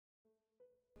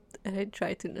and I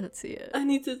try to not see it. I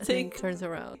need to And then take it turns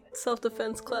around.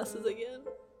 self-defense classes again.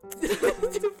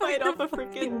 To fight off a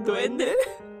freaking duende.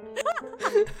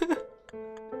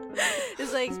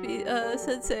 It's like,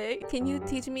 Sensei, can you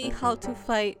teach me how to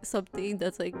fight something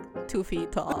that's like 2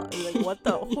 feet tall? I'm like, what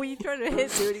the? Who are you trying to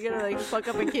hit, dude? You gonna like fuck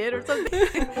up a kid or something?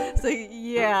 It's like,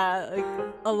 yeah, like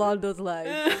along those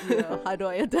lines. You know, how do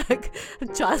I attack a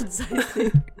child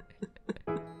size?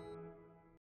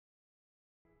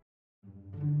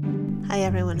 Hi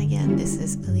everyone again, this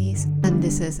is Elise, and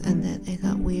this is And Then It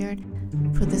Got Weird.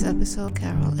 For this episode,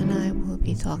 Carol and I will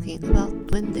be talking about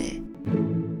duende.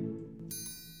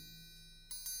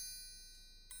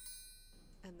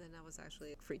 And then I was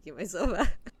actually freaking myself out.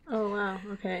 Oh wow,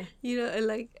 okay. You know,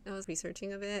 I was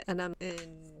researching a bit, and I'm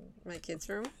in my kid's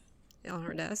room on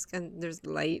her desk, and there's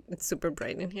light. It's super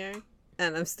bright in here,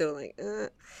 and I'm still like,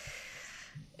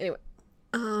 Anyway,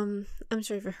 I'm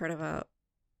sure if you've heard about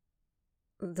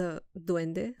the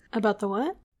duende. About the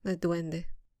what? The duende.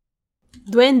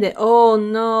 Duende. Oh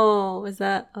no, is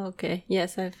that okay?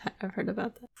 Yes, I've heard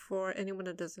about that. For anyone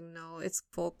that doesn't know, it's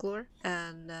folklore,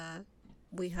 and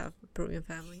we have a Peruvian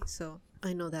family, so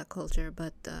I know that culture.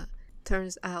 But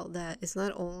turns out that it's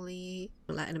not only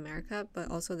Latin America, but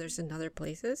also there's in other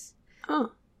places.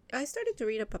 Oh, I started to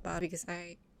read up about it because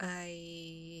I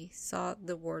saw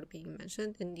the word being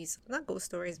mentioned in these, not ghost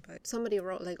stories, but somebody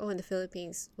wrote like, oh, in the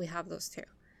Philippines we have those too.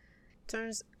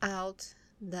 Turns out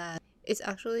that it's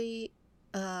actually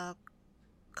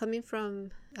coming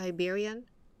from Iberian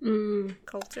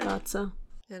culture. thought so.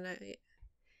 And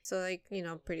so like, you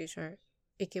know, I'm pretty sure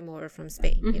it came over from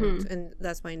Spain, you know, and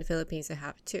that's why in the Philippines they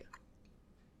have it too.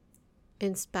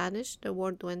 In Spanish, the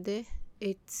word duende,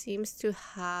 it seems to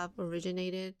have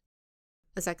originated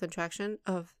as a contraction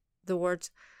of the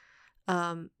words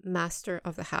master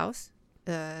of the house,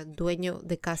 dueño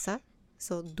de casa.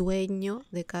 So dueño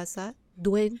de casa,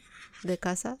 duen de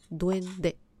casa,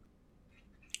 duende.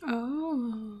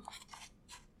 Oh.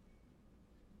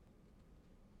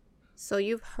 So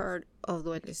you've heard of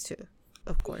duendes too,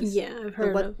 of course. Yeah, I've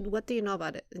heard of. What do you know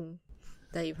about it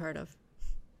that you've heard of?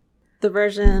 The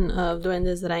version of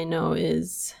duendes that I know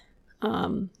is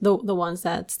the ones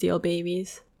that steal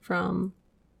babies from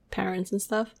parents and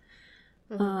stuff.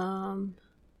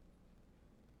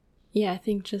 Yeah, I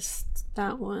think just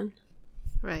that one.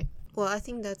 Right. Well, I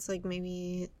think that's like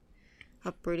maybe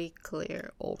a pretty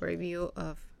clear overview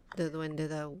of the duende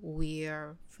that we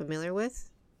are familiar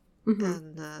with.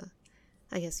 And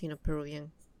I guess, you know,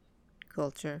 Peruvian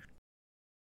culture,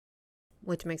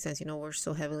 which makes sense. You know, we're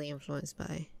so heavily influenced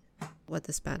by what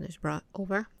the Spanish brought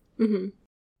over.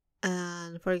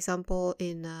 And for example,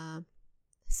 in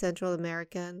Central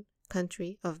American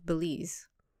country of Belize,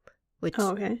 which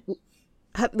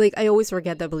like I always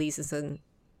forget that Belize is in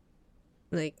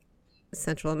like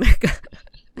Central America.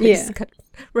 Yeah.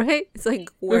 Right? It's like,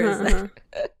 where is that?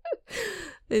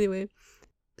 Anyway,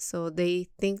 so they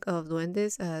think of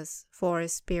duendes as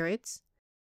forest spirits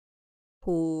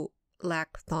who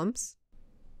lack thumbs.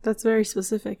 That's very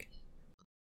specific.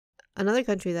 Another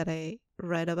country that I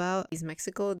read about is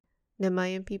Mexico. The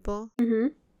Mayan people,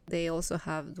 they also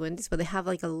have duendes, but they have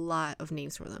like a lot of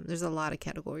names for them. There's a lot of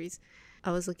categories.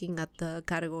 I was looking at the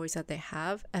categories that they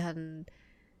have, and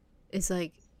it's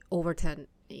like over 10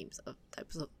 names of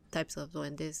types of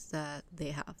duendes that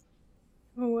they have.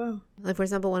 Oh wow! Like for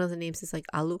example, one of the names is like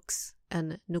Alux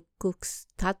and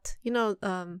Nukuxtat. You know,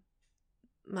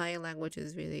 Mayan language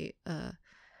is really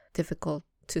difficult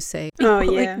to say. Oh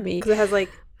like yeah, me, because it has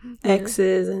like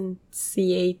X's and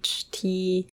CH,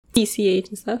 TCH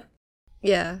and stuff.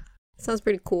 Yeah, sounds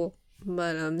pretty cool,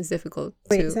 but it's difficult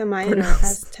to Wait, is that Mayan or pronounce.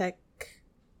 Aztec?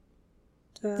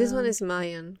 This one is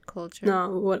Mayan culture.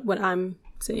 No, what I'm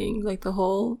saying, like the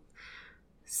whole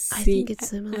I think it's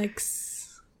similar.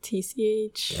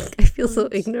 XTCH. I feel so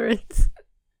ignorant.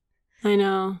 I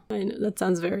know. That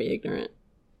sounds very ignorant.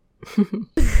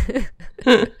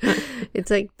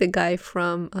 It's like the guy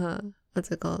from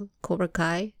what's it called? Cobra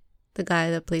Kai, the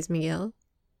guy that plays Miguel.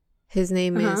 His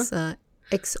name is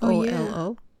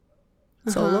XOLO.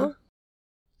 Solo.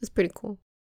 It's pretty cool.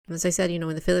 As I said, you know,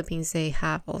 in the Philippines they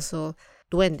have also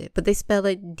duende, but they spell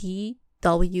it DWENDE.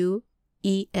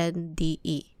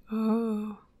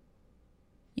 Oh.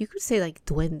 You could say like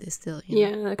duende still. You know?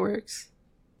 Yeah, that works.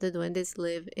 The duendes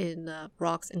live in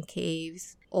rocks and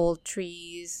caves, old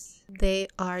trees. They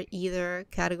are either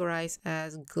categorized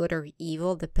as good or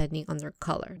evil depending on their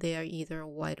color. They are either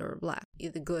white or black,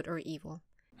 either good or evil.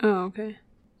 Oh, okay.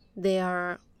 They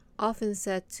are often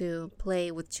said to play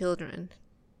with children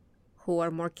who are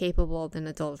more capable than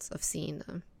adults of seeing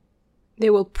them. They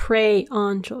will prey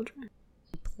on children.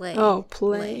 Play. Oh,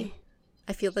 play.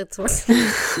 I feel that's what's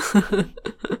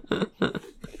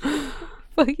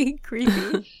fucking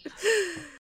creepy.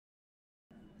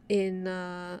 In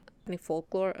the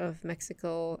folklore of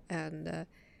Mexico and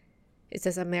it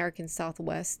says American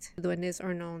Southwest, duendes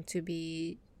are known to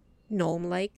be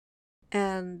gnome-like,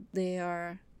 and they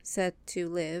are said to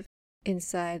live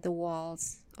inside the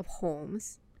walls of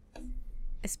homes,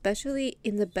 especially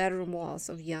in the bedroom walls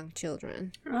of young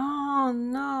children. Oh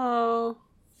no,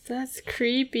 that's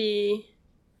creepy.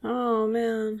 Oh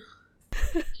man.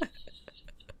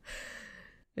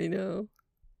 I know.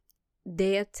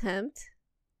 They attempt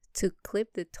to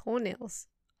clip the toenails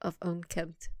of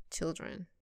unkempt children,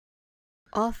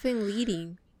 often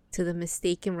leading to the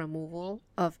mistaken removal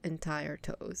of entire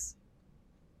toes.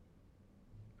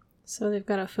 So they've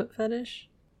got a foot fetish?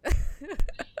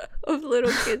 Of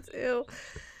little kids, ew.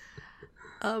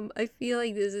 I feel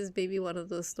like this is maybe one of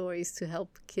those stories to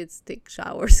help kids take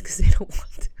showers because they don't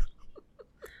want to.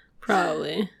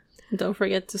 Probably. Don't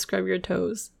forget to scrub your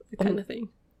toes, that kind of thing.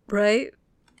 Right?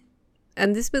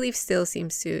 And this belief still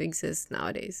seems to exist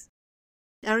nowadays.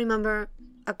 I remember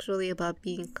actually about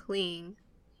being clean.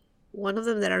 One of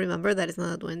them that I remember that is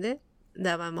not a duende,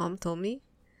 that my mom told me,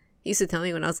 used to tell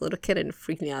me when I was a little kid and it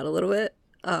freaked me out a little bit,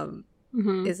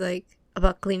 is like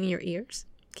about cleaning your ears,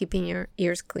 keeping your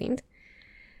ears cleaned.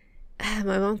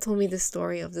 My mom told me the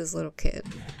story of this little kid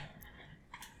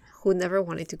who never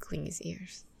wanted to clean his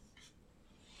ears.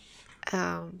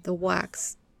 The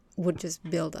wax would just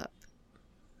build up.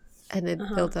 And it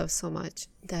built up so much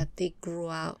that they grew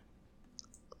out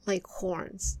like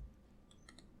horns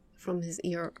from his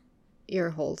ear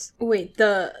holes. Wait,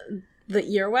 the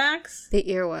earwax? The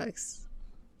earwax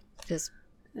just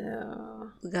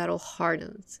got all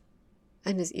hardened.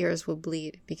 And his ears would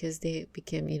bleed because they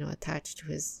became, attached to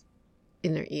his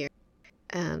inner ear.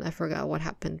 And I forgot what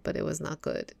happened, but it was not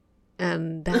good.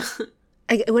 And that,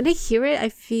 when I hear it, I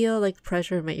feel like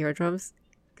pressure in my eardrums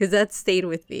because that stayed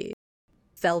with me.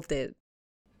 Felt it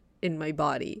in my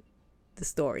body, the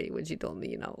story when she told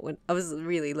me, when I was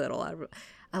really little.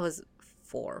 I was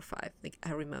 4 or 5, like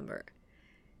I remember,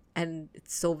 and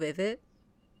it's so vivid,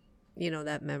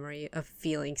 that memory of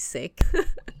feeling sick.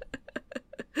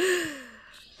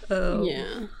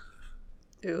 Yeah,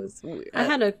 it was weird. I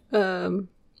had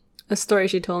a story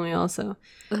she told me also,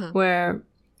 where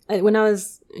when I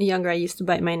was younger, I used to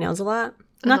bite my nails a lot.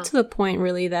 Not to the point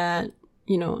really that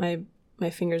my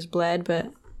fingers bled,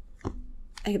 but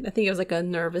I think it was like a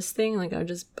nervous thing. Like I would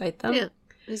just bite them. Yeah,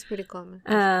 it's pretty common.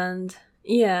 And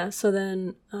yeah, so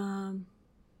then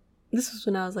this was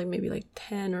when I was like maybe like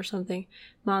 10 or something.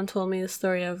 Mom told me the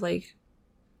story of like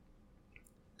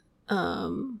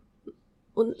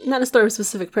well, not a story of a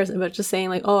specific person, but just saying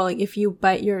like, oh, like if you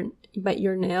bite your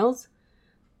nails,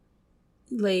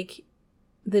 like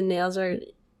the nails are,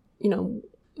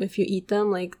 if you eat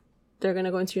them, like they're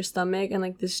gonna go into your stomach and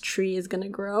like this tree is gonna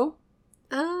grow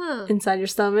inside your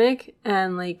stomach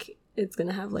and like it's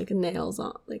gonna have like nails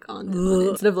on it.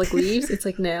 Instead of like leaves, it's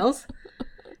like nails.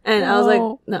 And I was like,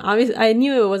 no, obviously I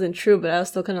knew it wasn't true, but I was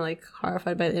still kind of like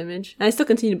horrified by the image. And I still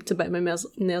continued to bite my nails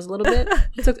a little bit.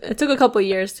 It took a couple of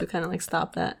years to kind of like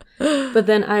stop that. But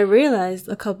then I realized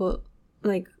a couple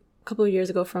of years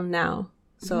ago from now,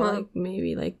 so like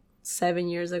maybe like 7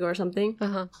 years ago or something,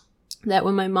 that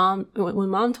when mom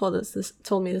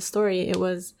told me the story, it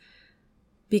was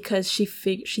because she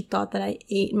thought that I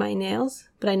ate my nails,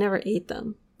 but I never ate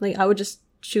them. Like I would just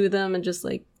chew them and just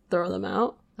like throw them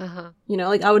out.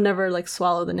 Like I would never like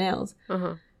swallow the nails.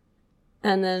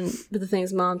 And then, but the thing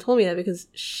is, Mom told me that because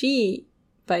she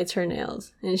bites her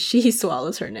nails and she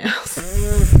swallows her nails.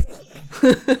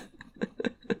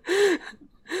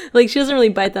 Like she doesn't really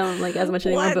bite them like as much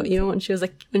anymore. But when she was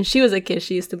a kid,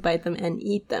 she used to bite them and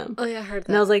eat them. Oh yeah, I heard that.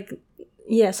 And I was like,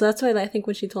 yeah. So that's why I think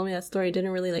when she told me that story, it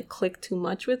didn't really like click too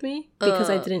much with me because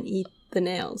I didn't eat the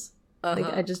nails. Like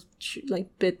I just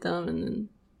bit them and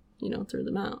then threw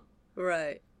them out.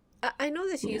 Right. I know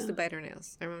that she used to bite her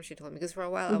nails. I remember she told me because for a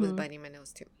while I was biting my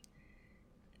nails too.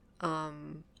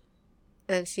 And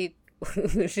she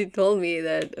she told me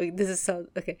that this is so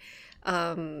okay.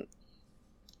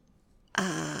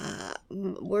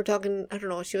 We're talking. I don't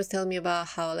know. She was telling me about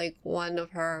how like one of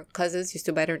her cousins used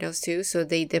to bite her nails too. So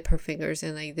they dip her fingers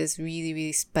in like this really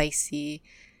really spicy,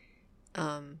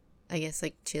 I guess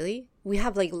like chili. We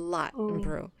have like a lot in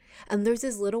Peru, and there's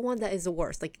this little one that is the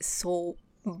worst. Like so.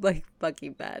 Like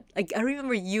fucking bad. Like I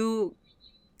remember you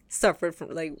suffered from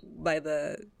oh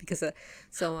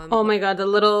my god, the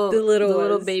little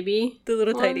baby, the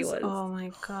little tiny ones. Oh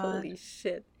my god, holy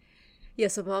shit. Yeah,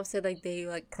 so Mom said like they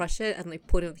like crush it and like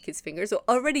put it on the kid's fingers, so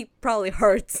already probably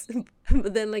hurts.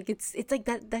 But then like it's like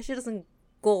that shit doesn't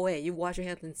go away. You wash your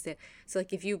hands instead. So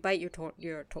like if you bite your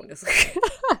toenails,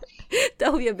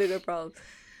 that would be a bigger problem.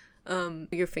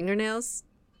 Your fingernails,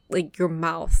 like your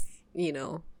mouth, you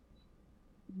know,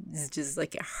 it's just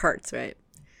like it hurts, right?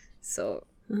 So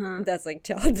that's like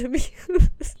child abuse.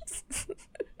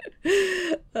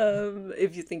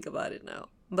 If you think about it now.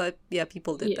 But yeah,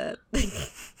 people did that.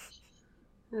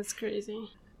 That's crazy.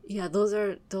 Yeah, those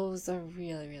are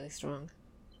really, really strong.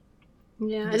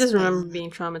 Yeah, I just remember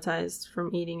being traumatized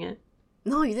from eating it.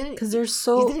 No, you didn't. Because they're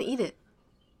so... You didn't eat it.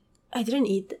 I didn't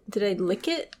eat... Did I lick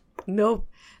it? Nope.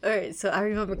 Alright, so I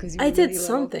remember because you were I did really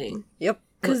something. Little. Yep.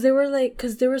 Because they were like...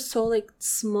 Because they were so like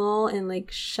small and like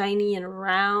shiny and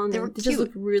round. They just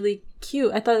looked really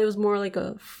cute. I thought it was more like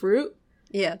a fruit.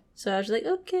 Yeah. So I was like,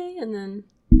 okay. And then...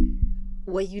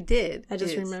 What you did I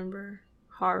just remember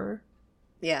horror.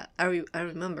 Yeah, I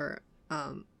remember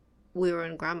we were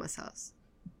in grandma's house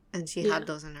and she had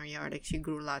those in her yard. Like she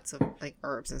grew lots of like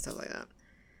herbs and stuff like that.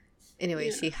 Anyway,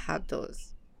 she had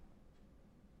those.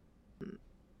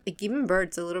 Like even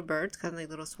birds, the little birds, kind of like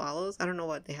little swallows. I don't know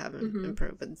what they have in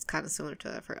Peru, but it's kind of similar to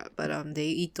that. I forgot. But they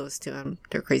eat those too and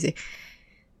they're crazy.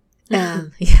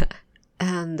 And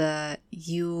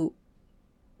you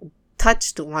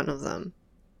touched one of them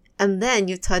and then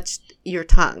you touched your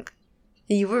tongue.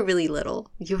 You were really little.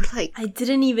 You were like... I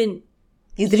didn't even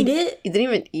eat it? You didn't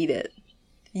even eat it.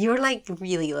 You were like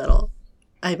really little.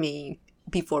 I mean,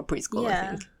 before preschool,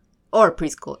 I think. Or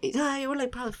preschool age. You were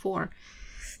like probably 4.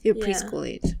 You're preschool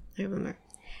age, I remember.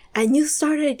 And you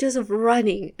started just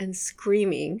running and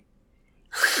screaming.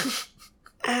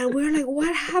 And we were like,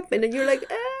 what happened? And you're like,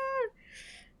 ah!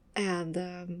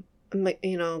 And... my,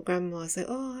 you know, grandma was like,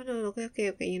 oh, no,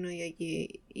 okay, you know,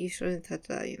 you shouldn't touch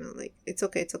that, you know, like, it's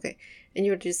okay. And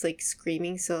you were just, like,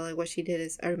 screaming. So, like, what she did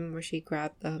is, I remember she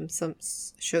grabbed some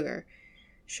sugar,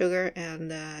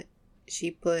 and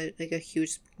she put, like, a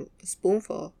huge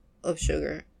spoonful of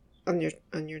sugar on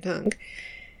your tongue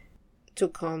to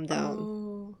calm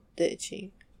down the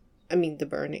itching. I mean, the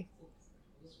burning.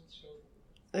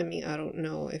 I mean, I don't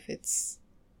know if it's...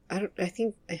 I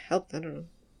think it helped, I don't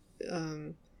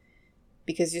know.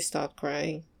 Because you stopped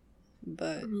crying,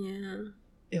 but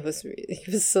it was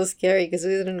so scary because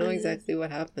we didn't know exactly what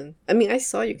happened. I mean, I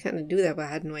saw you kind of do that, but I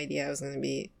had no idea I was gonna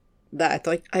be that. I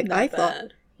thought I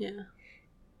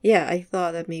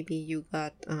thought that maybe you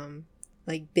got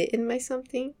like bitten by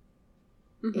something,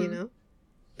 you know,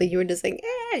 but you were just like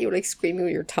you were like screaming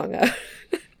with your tongue out.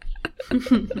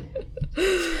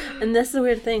 And that's the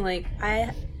weird thing. Like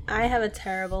I have a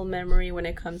terrible memory when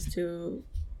it comes to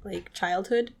like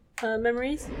childhood.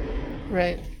 Memories,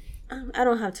 right? I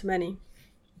don't have too many.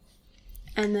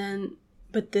 And then,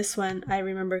 but this one, I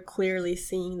remember clearly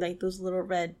seeing like those little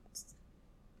red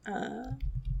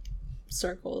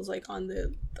circles, like on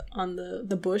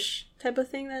the bush type of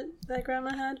thing that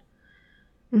grandma had.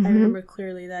 I remember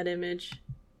clearly that image,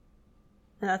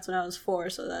 and that's when I was 4.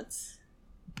 So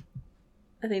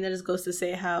I think that just goes to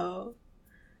say how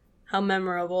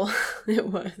memorable it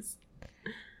was,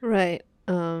 right?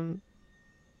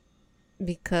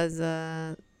 Because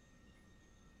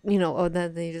you know,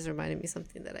 that they just reminded me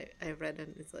something that I read,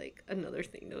 and it's like another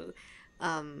thing that was,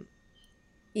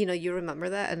 you know, you remember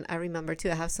that, and I remember too.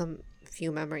 I have some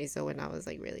few memories though when I was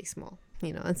like really small,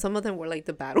 you know, and some of them were like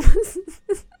the bad ones.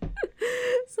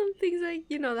 Some things like,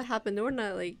 you know, that happened, they were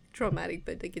not like traumatic,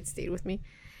 but like it stayed with me.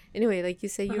 Anyway, like you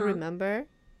say, you remember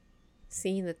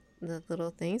seeing the little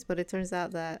things, but it turns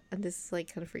out that, and this is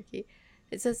like kind of freaky,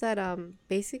 it says that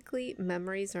basically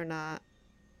memories are not...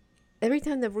 Every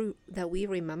time that we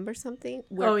remember something,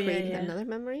 we're creating another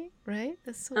memory, right?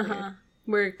 That's so weird.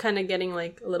 We're kind of getting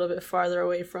like a little bit farther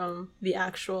away from the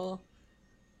actual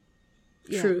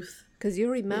truth. Because you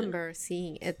remember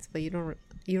seeing it, but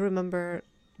you remember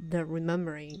the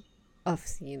remembering of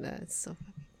seeing that. It's so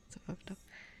fucked up.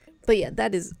 But yeah,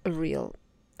 that is a real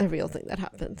thing that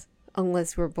happened.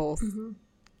 Unless we're both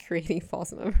creating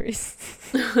false memories.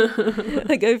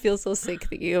 Like, I feel so sick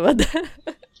thinking about that.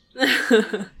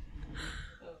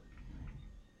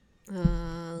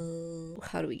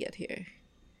 How do we get here?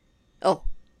 Oh,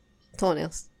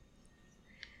 toenails.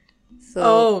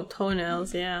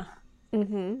 Toenails, yeah.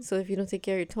 So if you don't take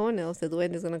care of your toenails, the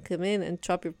duende is gonna come in and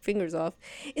chop your fingers off.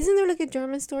 Isn't there like a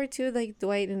German story too? Like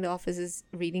Dwight in the office is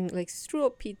reading like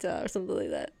Struwelpeter or something like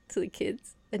that to the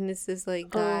kids, and it's this like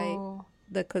guy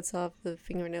that cuts off the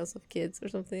fingernails of kids or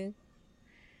something,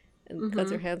 and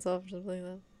cuts their hands off or something like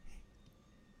that.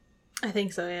 I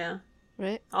think so, yeah.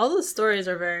 Right? All those stories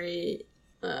are very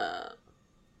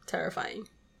terrifying.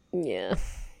 Yeah.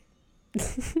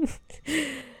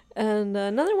 And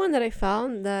another one that I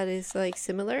found that is like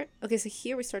similar. Okay, so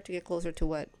here we start to get closer to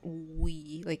what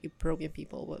we, like Peruvian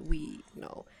people, what we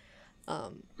know.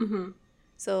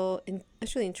 So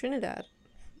actually in Trinidad,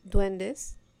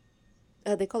 duendes,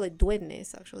 they call it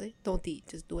duendes actually. Don't eat,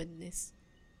 just duendes.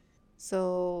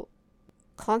 So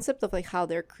concept of like how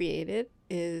they're created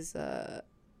is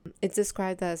it's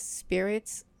described as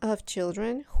spirits of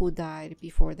children who died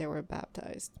before they were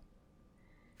baptized.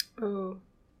 Oh.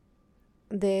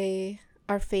 They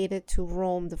are fated to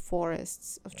roam the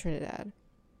forests of Trinidad.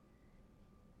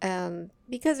 And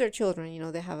because they're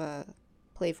children, they have a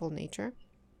playful nature.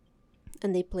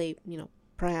 And they play,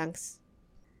 pranks,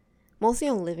 mostly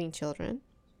on living children.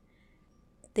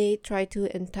 They try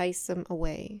to entice them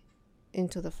away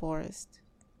into the forest.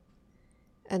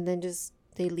 And then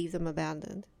they leave them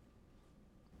abandoned.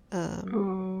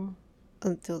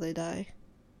 Until they die.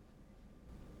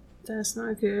 That's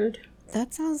not good.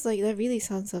 That really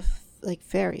sounds like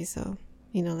fairies, so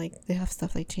like they have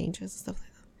stuff like changes and stuff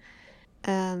like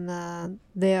that. And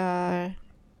they are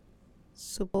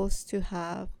supposed to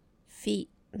have feet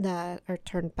that are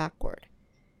turned backward.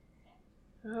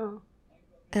 Oh.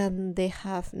 And they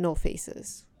have no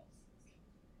faces.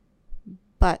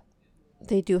 But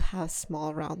they do have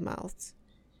small round mouths.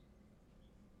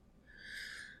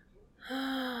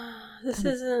 This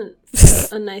isn't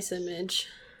a nice image.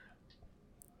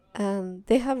 And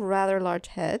they have rather large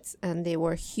heads, and they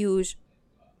wear huge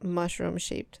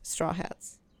mushroom-shaped straw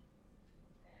hats.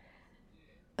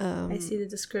 I see the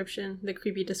description. The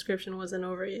creepy description wasn't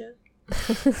over yet.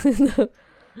 No.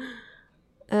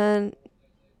 And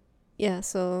yeah,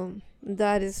 so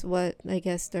that is what I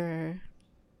guess they're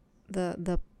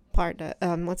the part that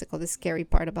what's it called? The scary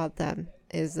part about them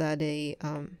is that they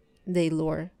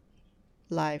lure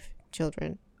live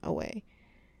children away.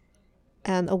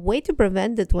 And a way to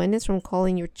prevent the duendes from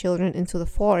calling your children into the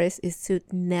forest is to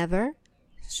never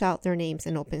shout their names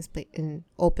in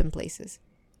open places.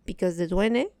 Because the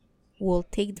duende will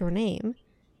take their name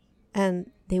and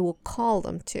they will call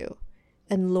them too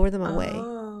and lure them away.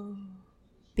 Oh.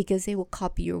 Because they will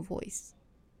copy your voice.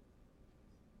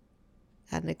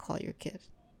 And they call your kid.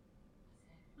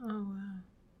 Oh, wow.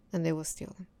 And they will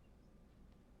steal them.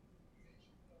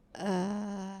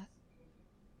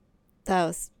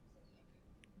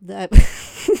 That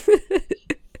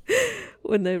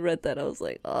when I read that, I was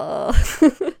like, oh.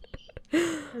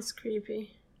 That's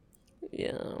creepy.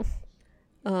 Yeah.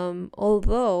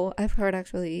 Although I've heard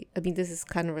actually, I mean, this is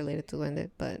kind of related to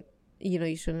Duende, but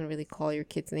you shouldn't really call your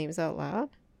kids' names out loud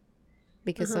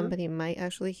because somebody might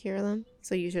actually hear them.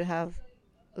 So you should have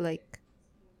like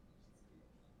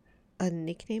a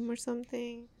nickname or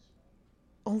something.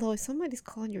 Although if somebody's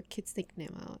calling your kid's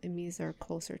nickname out, it means they're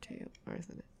closer to you, or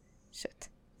isn't it? Shit.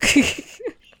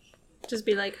 Just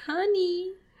be like,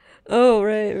 honey. Oh,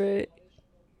 right.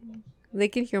 They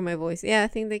can hear my voice. Yeah, I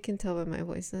think they can tell by my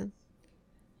voice then.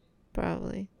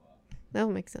 Probably. That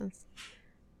would make sense.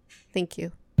 Thank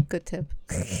you. Good tip.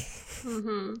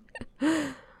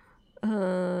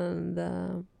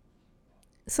 And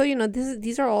so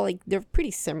these are all like they're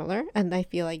pretty similar, and I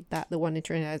feel like that the one in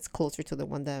Trinidad is closer to the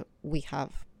one that we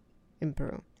have in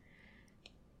Peru.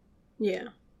 Yeah.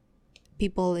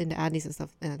 People in the Andes and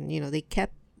stuff, and they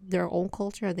kept their own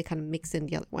culture and they kind of mixed in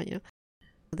the other one.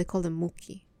 They call them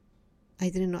muki. I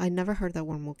didn't know. I never heard that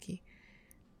word muki,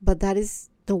 but that is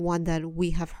the one that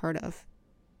we have heard of.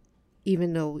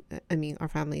 Even though I mean our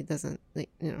family doesn't,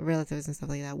 relatives and stuff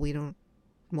like that. We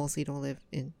mostly don't live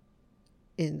in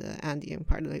the Andean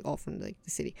part, like all from like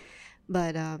the city,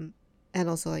 but and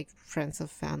also like friends of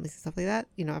families and stuff like that.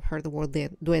 I've heard the word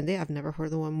duende. I've never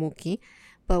heard the one muki,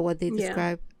 but what they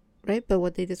describe. Right, but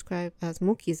what they describe as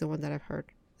muki is the one that I've heard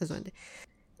as duende.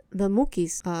 The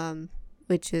mukis,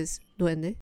 which is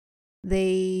duende,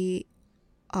 they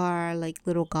are like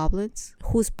little goblins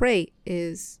whose prey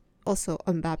is also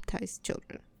unbaptized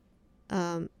children.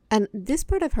 And this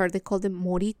part I've heard they call them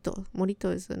morito.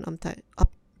 Morito is an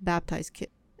unbaptized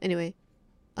kid. Anyway,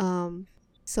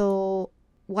 so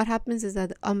what happens is that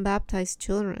the unbaptized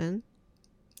children,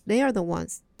 they are the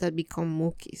ones that become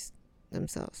mukis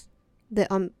themselves. The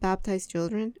unbaptized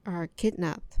children are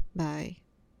kidnapped by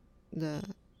the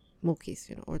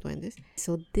mukis, or duendes.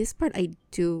 So this part I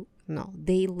do know.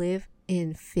 They live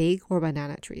in fig or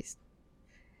banana trees.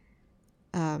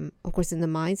 Of course, in the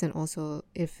mines, and also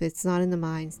if it's not in the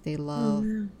mines, they love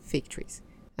fig trees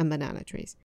and banana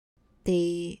trees.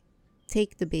 They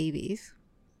take the babies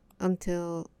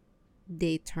until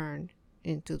they turn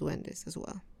into duendes as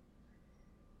well.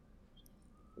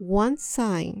 One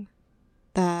sign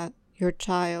that your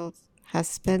child has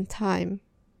spent time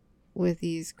with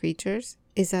these creatures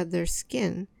is that their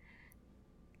skin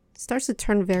starts to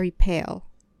turn very pale.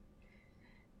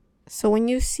 So when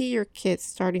you see your kids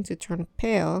starting to turn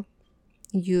pale,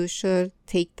 you should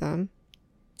take them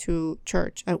to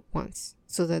church at once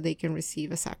so that they can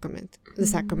receive a sacrament, the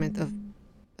sacrament of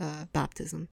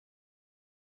baptism.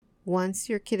 Once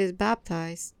your kid is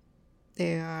baptized,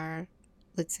 they are,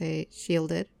 let's say,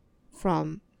 shielded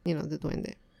from, the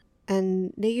duende.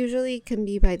 And they usually can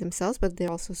be by themselves, but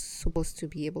they're also supposed to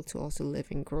be able to also live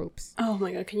in groups. Oh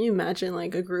my god, can you imagine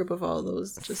like a group of all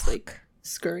those just like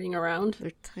scurrying around?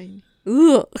 They're tiny.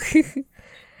 Ugh.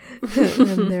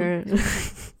 And they're...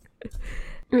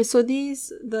 Right, so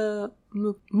the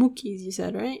Mukis, you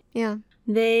said, right? Yeah.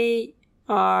 They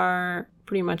are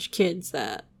pretty much kids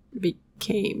that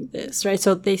became this, right?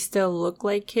 So they still look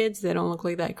like kids. They don't look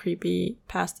like that creepy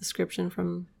past description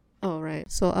from... Oh, right.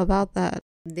 So about that,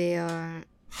 they are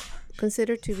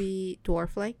considered to be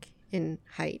dwarf-like in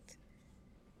height.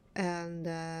 And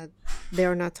they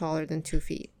are not taller than 2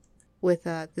 feet, with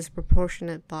a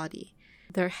disproportionate body.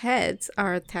 Their heads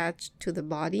are attached to the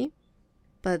body,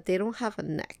 but they don't have a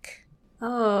neck.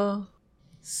 Oh.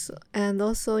 So, and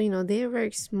also, they are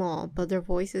very small, but their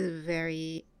voice is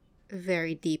very,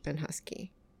 very deep and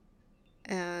husky.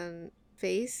 And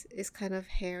face is kind of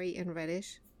hairy and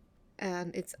reddish.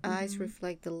 And its eyes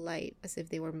reflect the light as if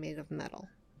they were made of metal.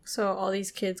 So all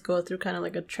these kids go through kind of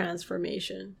like a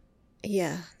transformation.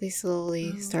 Yeah, they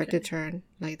slowly start to turn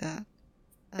like that.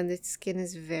 And its skin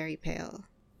is very pale.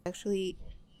 Actually,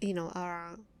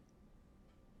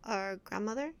 our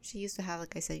grandmother, she used to have,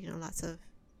 like I said, lots of...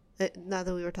 now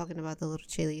that we were talking about the little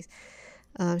chilies,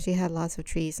 she had lots of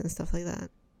trees and stuff like that.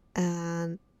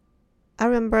 And I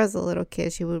remember as a little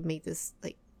kid, she would make this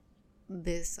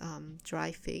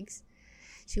dry figs.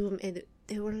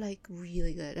 They were like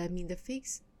really good. I mean, the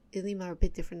figs in Lima are a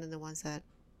bit different than the ones that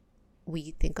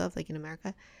we think of, like in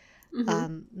America.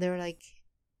 They're like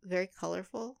very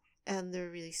colorful and they're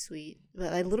really sweet,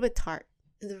 but like, a little bit tart.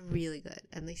 They're really good.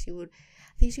 And like she would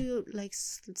like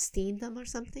steam them or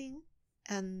something,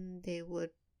 and she would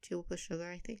put sugar,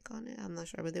 I think, on it. I'm not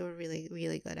sure, but they were really,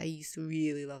 really good. I used to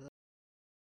really love them.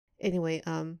 Anyway,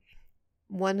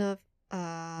 one of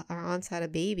our aunts had a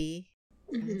baby.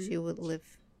 She would live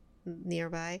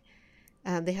nearby,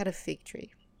 and they had a fig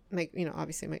tree. My grandma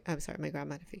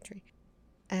had a fig tree.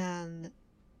 And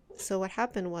so what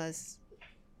happened was,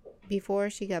 before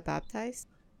she got baptized,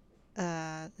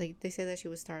 like they said that she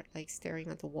would start like staring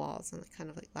at the walls and like, kind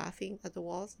of like laughing at the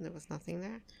walls, and there was nothing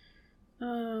there.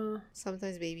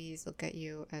 Sometimes babies look at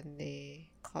you and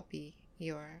they copy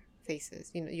your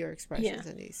faces, your expressions,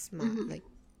 and they smile like.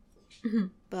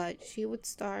 But she would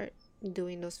start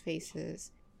doing those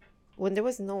faces when there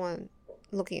was no one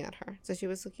looking at her. So she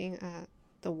was looking at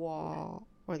the wall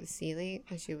or the ceiling,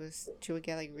 and she would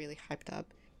get like really hyped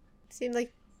up. It seemed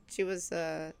like she was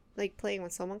like playing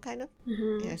with someone, kind of.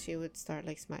 Yeah, she would start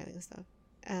like smiling and stuff,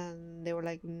 and they were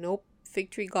like, nope, fig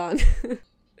tree gone.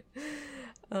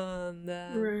 And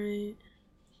right,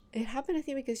 it happened, I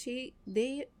think, because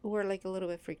they were like a little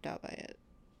bit freaked out by it,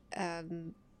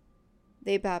 and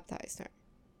they baptized her.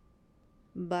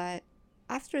 But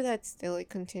after that, still it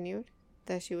continued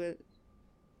that she would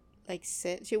like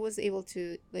sit. She was able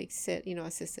to like sit,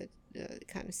 assisted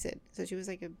kind of sit. So she was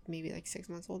like maybe like 6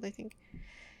 months old, I think.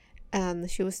 And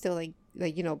she was still like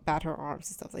bat her arms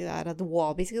and stuff like that at the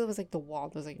wall. Basically, it was like the wall.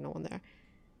 There was like no one there.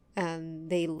 And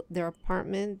their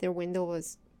apartment, their window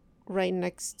was right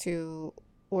next to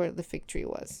where the fig tree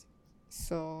was.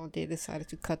 So they decided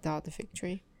to cut down the fig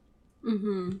tree.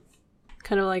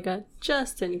 Kind of like a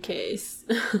just in case.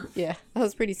 Yeah, I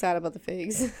was pretty sad about the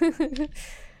figs.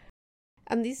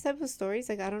 And these type of stories,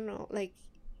 like, I don't know, like,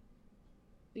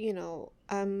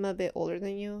 I'm a bit older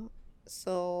than you,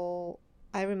 so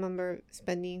I remember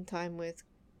spending time with,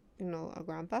 a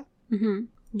grandpa.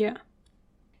 Yeah.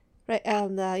 Right,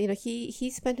 and, he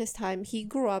spent his time, he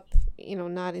grew up,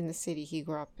 not in the city, he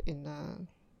grew up in the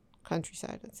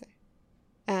countryside, let's say.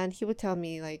 And he would tell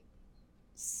me, like,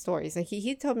 stories. Like,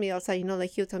 he told me outside,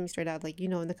 like, he would tell me straight out, like,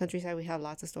 in the countryside, we have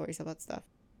lots of stories about stuff.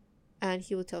 And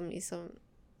he would tell me some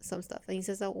stuff. And he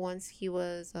says that once he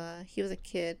was a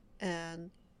kid, and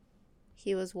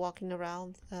he was walking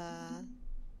around,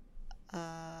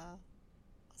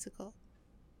 what's it called?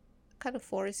 Kind of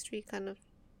forestry kind of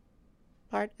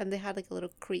part, and they had like a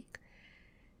little creek.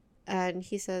 And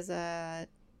he says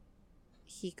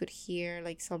he could hear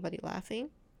like somebody laughing,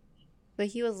 but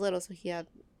he was little, so he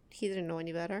didn't know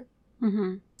any better.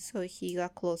 So he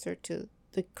got closer to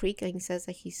the creek, and he says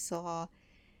that he saw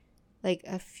like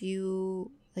a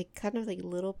few like kind of like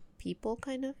little people,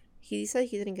 kind of. He said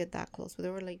he didn't get that close, but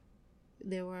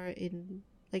they were in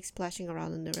like splashing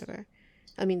around in the river.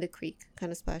 I mean, the creek,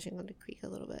 kind of splashing on the creek a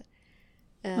little bit.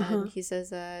 And he says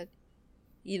that,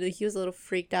 he was a little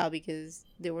freaked out because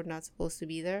they were not supposed to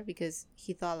be there, because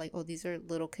he thought like, oh, these are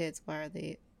little kids. Why are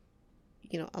they,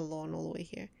 alone all the way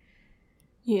here?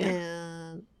 Yeah.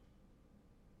 And,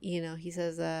 he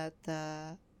says that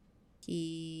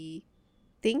he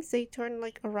thinks they turned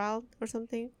like around or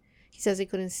something. He says he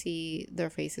couldn't see their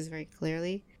faces very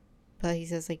clearly, but he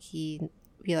says like he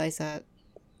realized that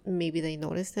maybe they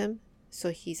noticed him. So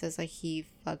he says like he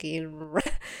fucking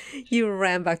he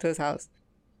ran back to his house,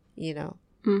 Yeah,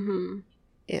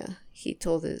 he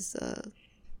told his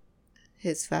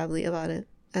family about it,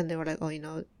 and they were like, oh,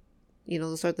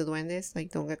 those are the duendes,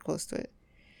 like, don't get close to it.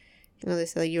 They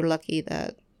said like, you're lucky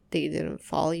that they didn't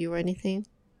follow you or anything.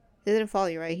 They didn't follow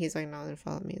you, right? He's like, no, they didn't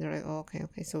follow me. They're like, oh,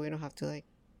 okay, so we don't have to like,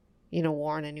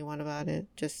 warn anyone about it.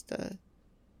 Just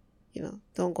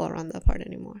don't go around that part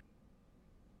anymore.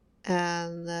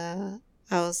 And I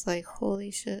was like,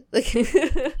 holy shit. Like,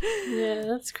 yeah,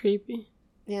 that's creepy.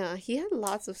 Yeah, he had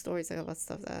lots of stories like about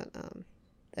stuff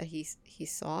that he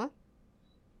saw.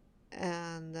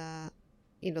 And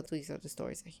these are the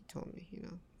stories that he told me,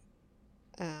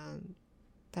 And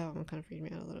that one kind of freaked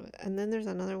me out a little bit. And then there's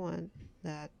another one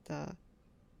that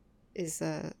is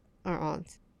our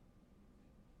aunt.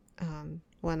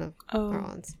 One of our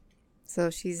aunts. So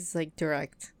she's like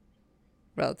direct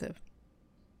relative.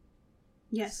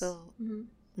 Yes. So,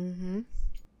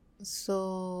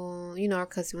 So, our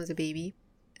cousin was a baby,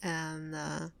 and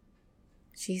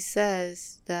she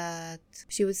says that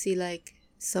she would see like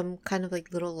some kind of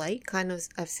like little light, kind of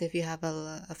as if you have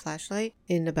a flashlight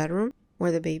in the bedroom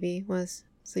where the baby was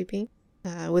sleeping.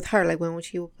 With her, like when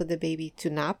she would put the baby to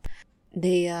nap,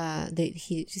 she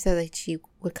said that she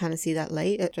would kind of see that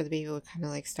light after the baby would kind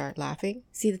of like start laughing.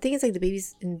 See, the thing is like the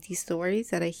babies in these stories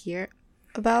that I hear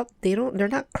about, they're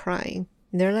not crying.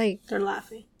 They're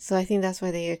laughing. So I think that's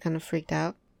why they get kind of freaked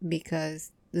out,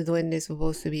 because the duende is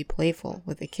supposed to be playful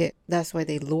with the kid. That's why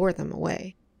they lure them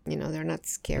away. They're not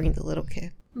scaring the little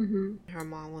kid. Her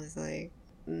mom was like,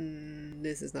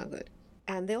 this is not good.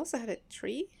 And they also had a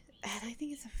tree, and I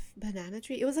think it's a banana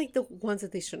tree. It was like the ones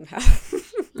that they shouldn't have.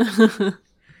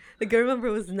 Like, I remember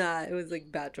it was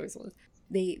like bad choice ones.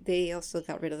 They also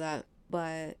got rid of that.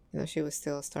 But, she would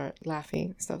still start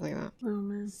laughing, stuff like that. Oh,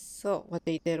 man. So, what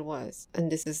they did was,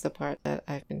 and this is the part that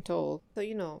I've been told. So,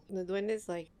 the duendes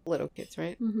like little kids,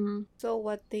 right? So,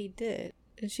 what they did,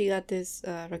 and she got this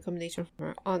recommendation from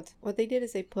her aunt. What they did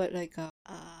is they put like a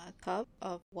tub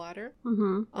of water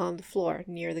on the floor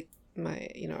near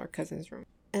our cousin's room.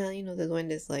 And, the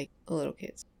duendes like little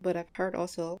kids. But I've heard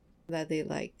also that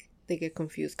they get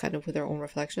confused kind of with their own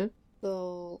reflection.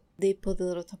 So, they put the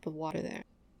little tub of water there.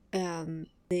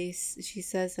 She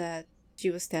says that she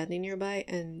was standing nearby,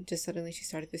 and just suddenly she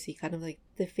started to see kind of like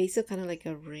the face of kind of like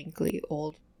a wrinkly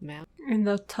old man in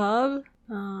the tub.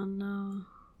 Oh no!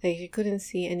 Like, she couldn't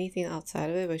see anything outside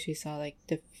of it, but she saw like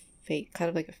the face, kind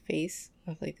of like a face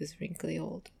of like this wrinkly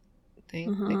old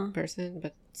thing, like person,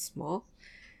 but small.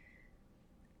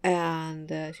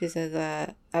 And she said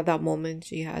that at that moment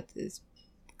she had this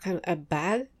kind of a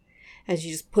bag, and she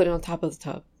just put it on top of the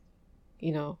tub,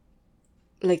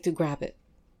 like to grab it.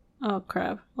 Oh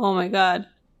crap. Oh my god.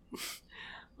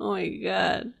 Oh my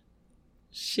god.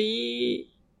 She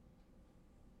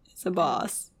is a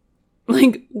boss.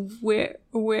 Like, where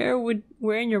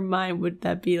in your mind would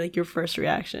that be like your first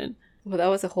reaction? Well, that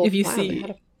was a whole if you plan. See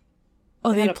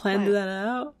they planned that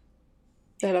out?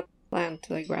 They had a plan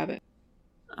to like grab it.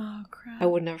 Oh crap. I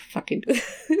would never fucking do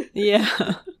it.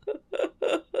 Yeah.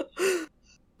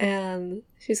 And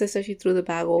she says that she threw the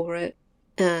bag over it.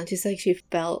 And she's like, she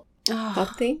felt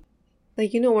something.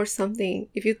 Like, where something,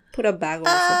 if you put a bag over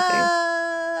something.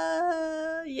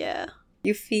 Yeah.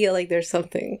 You feel like there's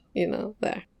something,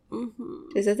 there.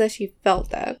 She said that she felt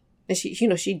that. And she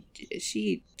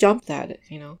jumped at it,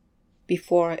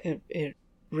 before it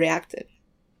reacted.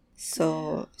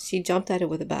 So she jumped at it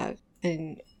with a bag.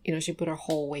 And, she put her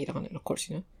whole weight on it, of course,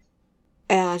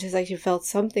 And she's like, she felt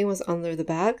something was under the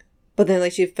bag. But then,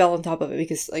 like, she fell on top of it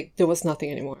because, like, there was nothing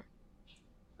anymore.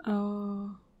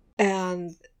 Oh.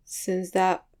 And since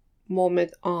that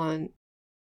moment on,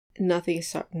 my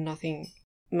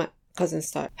cousins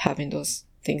start having those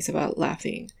things about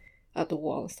laughing at the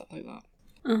wall and stuff like that.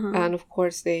 And of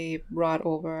course they brought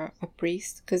over a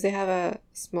priest, because they have a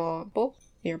small bowl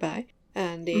nearby,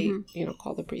 and they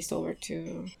called the priest over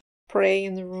to pray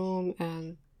in the room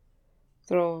and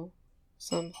throw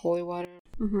some holy water.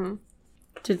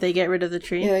 Did they get rid of the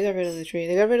tree? Yeah, they got rid of the tree.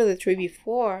 They got rid of the tree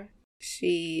before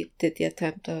she did the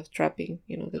attempt of trapping,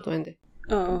 the duende.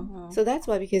 Oh. So that's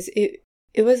why, because it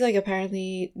was like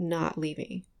apparently not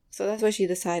leaving. So that's why she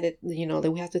decided,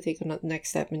 that we have to take a next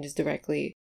step and just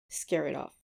directly scare it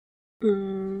off.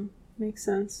 Makes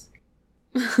sense.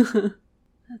 That's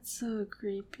so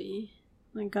creepy.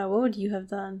 My God, what would you have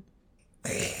done?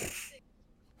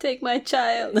 Take my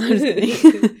child. No, I'm just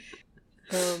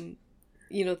kidding.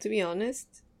 To be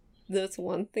honest, that's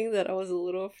one thing that I was a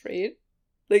little afraid.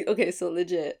 Like, okay, so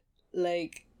legit,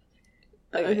 like,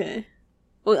 okay.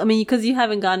 Well, I mean, because you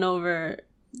haven't gone over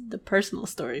the personal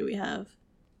story we have.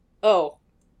 Oh,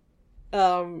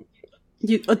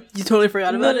 you totally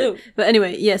forgot about it. But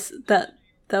anyway, yes, that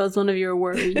was one of your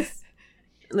worries,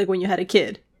 like when you had a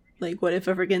kid. Like, what if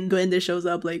a freaking duende shows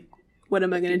up? Like, what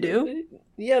am I gonna do?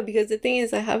 Yeah, because the thing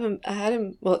is, I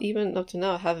hadn't. Well, even up to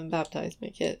now, I haven't baptized my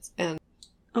kids, and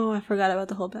I forgot about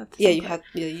the whole baptism. Yeah,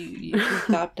 you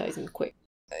baptize them quick.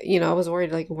 I was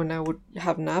worried, like, when I would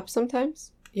have naps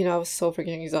sometimes. I was so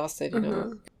freaking exhausted.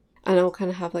 And I would kind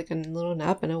of have like a little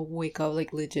nap, and I would wake up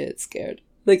like legit scared.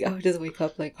 Like, I would just wake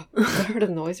up like, I heard a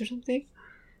noise or something.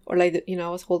 Or like, I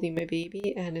was holding my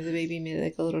baby, and if the baby made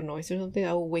like a little noise or something,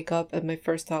 I would wake up, and my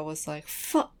first thought was like,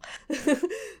 fuck.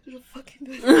 Little fucking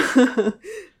baby.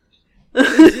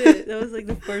 Legit, that was like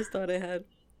the first thought I had.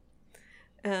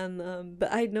 And,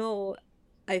 but I know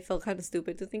I felt kind of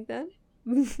stupid to think that.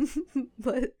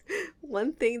 But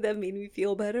one thing that made me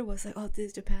feel better was like, oh, this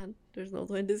is Japan. There's no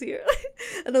duendes here.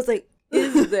 And I was like,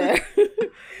 is there?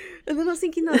 And then I was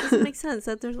thinking, no, it doesn't make sense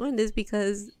that there's duendes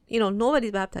because,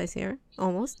 nobody's baptized here,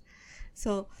 almost.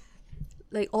 So,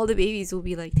 like, all the babies will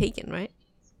be, like, taken, right?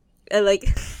 And, like...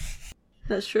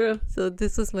 That's true. So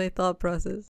this was my thought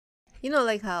process.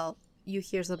 Like how you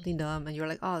hear something dumb and you're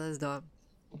like, oh, that's dumb.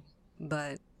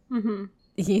 But,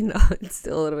 it's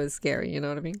still a little bit scary, you know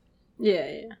what I mean?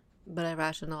 Yeah. But I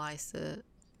rationalized it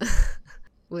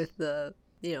with the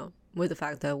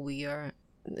fact that we are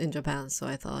in Japan. So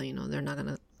I thought, they're not going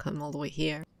to come all the way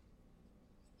here.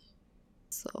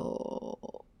 So,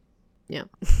 yeah.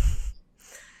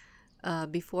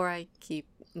 Before I keep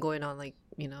going on, like,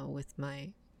 with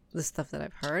the stuff that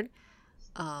I've heard.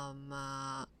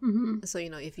 So,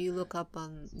 if you look up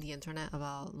on the internet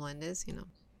about duendes,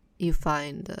 you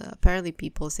find apparently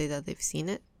people say that they've seen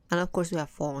it, and of course we have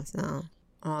phones now.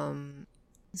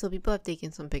 So people have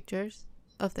taken some pictures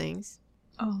of things.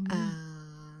 But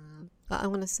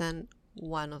I'm gonna send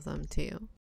one of them to you.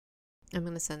 I'm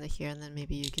gonna send it here, and then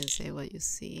maybe you can say what you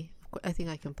see. I think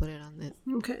I can put it on it.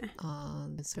 Okay.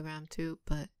 On Instagram too,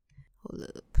 but hold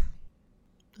up.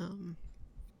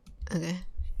 Okay.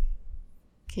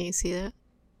 Can you see that?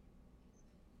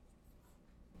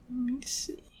 Let me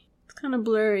see. It's kind of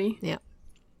blurry. Yeah.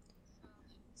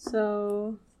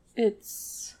 So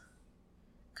it's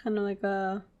kind of like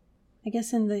I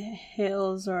guess in the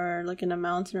hills or like in a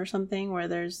mountain or something where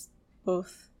there's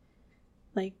both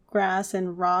like grass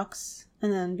and rocks,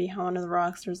 and then behind one of the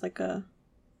rocks there's like a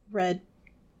red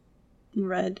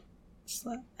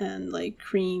and like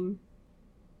cream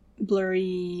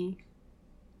blurry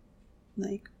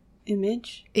like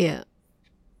image. Yeah.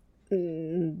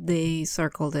 They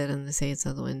circled it and they say it's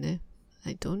a duende.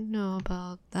 I don't know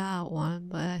about that one,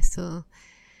 but I still,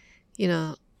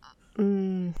 I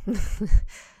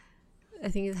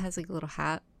think it has like a little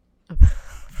hat.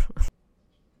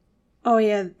 Oh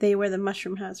yeah, they wear the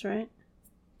mushroom hats, right?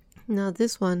 No,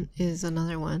 this one is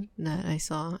another one that I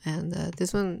saw, and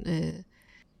this one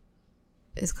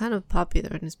is kind of popular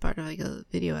and it's part of like a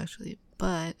video actually,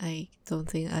 but I don't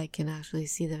think I can actually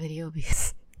see the video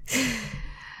because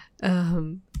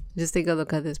just take a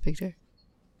look at this picture.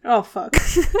 Oh fuck.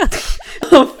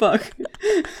 Oh fuck.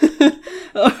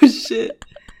 Oh shit.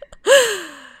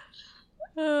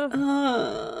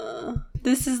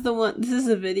 This is the one. This is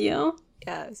a video?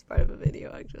 Yeah, it's part of a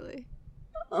video actually.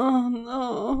 Oh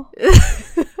no.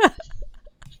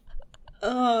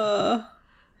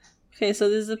 Okay, so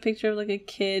this is a picture of like a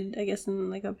kid, I guess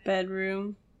in like a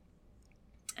bedroom.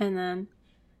 And then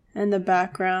in the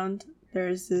background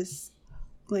there's this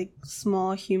like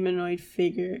small humanoid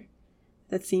figure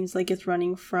that seems like it's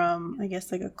running from, I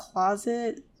guess, like a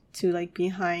closet to like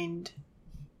behind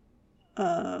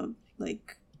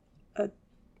like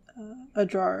a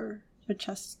drawer, a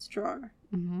chest drawer.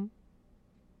 Mm-hmm.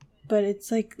 But it's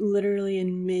like literally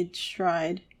in mid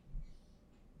stride.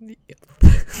 Yep.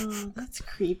 Oh, that's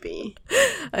creepy.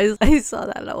 I saw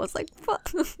that and I was like, fuck.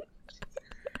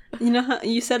 You know how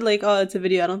you said like, oh, it's a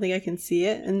video, I don't think I can see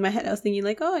it. In my head I was thinking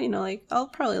like, oh, like I'll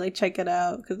probably like check it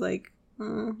out because like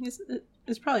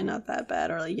it's probably not that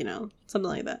bad, or like, something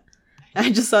like that.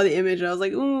 I just saw the image and I was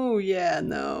like, ooh, yeah,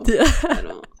 no.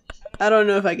 I don't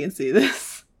know if I can see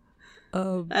this.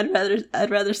 I'd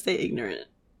rather stay ignorant.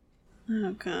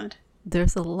 Oh god.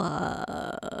 there's a lot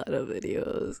of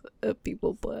videos of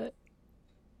people, but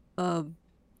I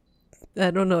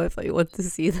don't know if I want to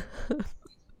see them.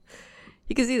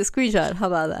 You can see the screenshot. How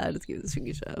about that? Let's give you the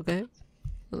screenshot, okay?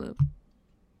 Hold up.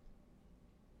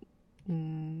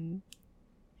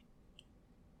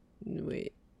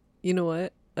 Wait. You know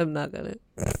what? I'm not gonna.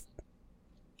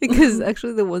 Because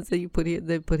actually the ones that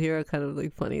they put here are kind of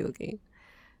like funny looking.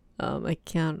 I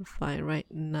can't find right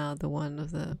now the one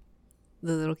of the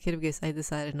little kid because I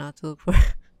decided not to look for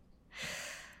it.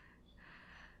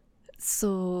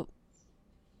 So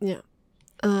yeah.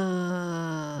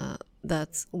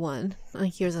 That's one.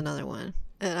 And here's another one.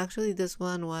 And actually this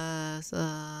one was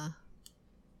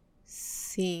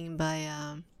seen by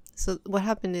so what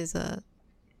happened is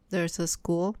there's a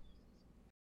school,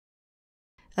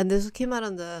 and this came out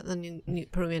on the new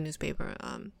Peruvian newspaper,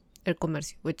 El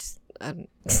Comercio, which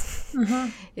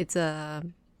it's a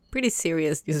pretty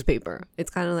serious newspaper.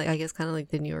 It's kind of like, I guess, kind of like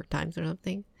the New York Times or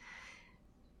something.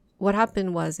 What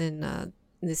happened was in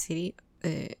the city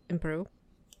in Peru,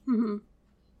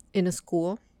 in a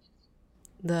school,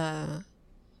 the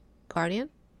guardian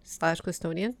 /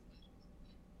 custodian,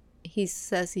 he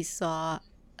says he saw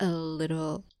a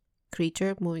little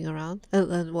creature moving around,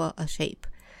 well, a shape.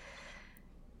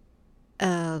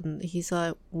 He saw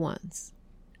it once,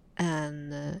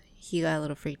 and he got a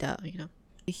little freaked out, you know.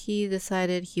 He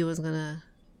decided he was gonna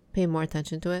pay more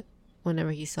attention to it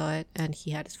whenever he saw it, and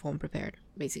he had his phone prepared,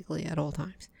 basically, at all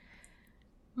times.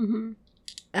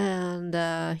 And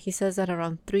he says that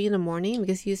around 3 in the morning,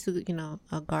 because he used to, you know,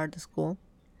 guard the school,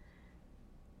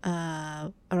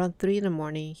 around 3 in the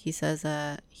morning, he says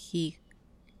I'm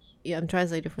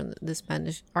translating from the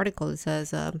Spanish article. It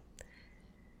says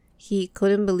he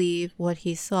couldn't believe what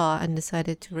he saw and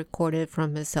decided to record it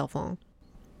from his cell phone.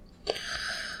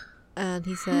 And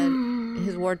he said,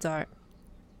 his words are,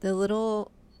 the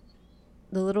little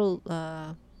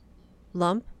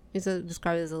lump, is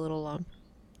described as a little lump,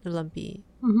 the lumpy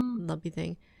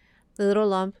thing. The little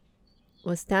lump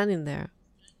was standing there,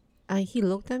 and he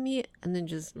looked at me and then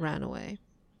just ran away.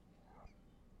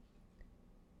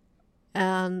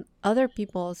 And other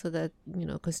people also that, you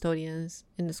know, custodians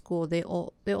in the school, they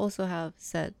also have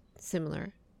said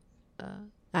similar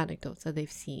anecdotes that they've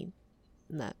seen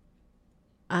that.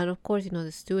 And of course, you know,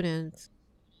 the students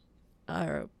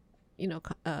are, you know,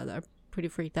 are pretty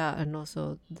freaked out, and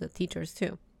also the teachers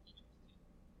too.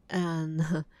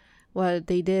 And what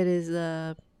they did is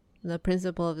the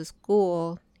principal of the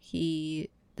school, he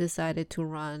decided to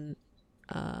run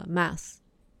mass,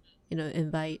 you know,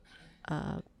 invite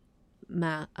a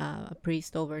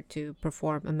priest over to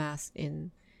perform a mass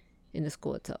in the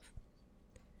school itself,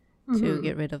 to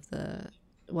get rid of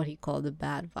what he called the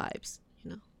bad vibes,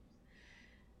 you know.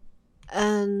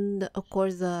 And of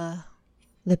course the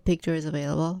picture is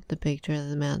available, the picture that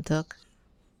the man took,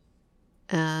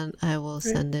 and I will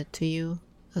send it to you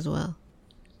as well.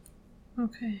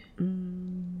 Okay.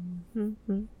 I'm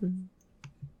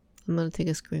gonna take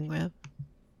a screen grab.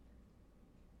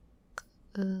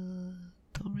 Don't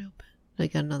reopen.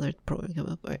 Like another program came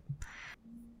up. Right.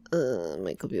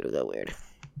 My computer got weird.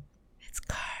 It's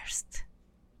cursed.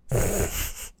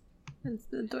 It's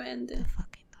the duende. The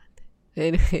fucking duende.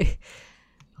 Anyway.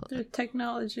 They're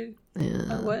technology.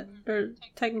 Yeah. What? They're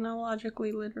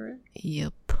technologically literate.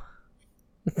 Yep.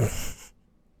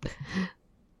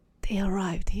 They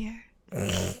arrived here.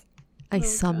 I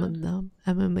summoned them.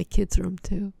 I'm in my kid's room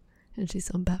too, and she's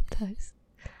unbaptized.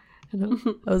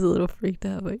 And I was a little freaked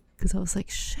out because I was like,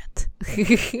 shit.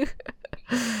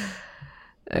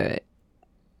 All right.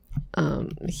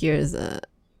 Here's the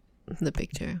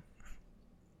picture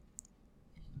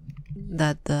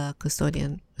that the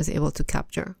custodian was able to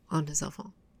capture on his cell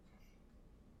phone.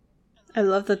 I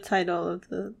love the title of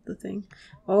the thing.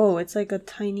 Oh, it's like a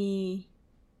tiny...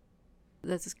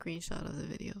 That's a screenshot of the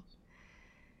video.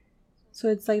 So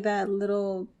it's like that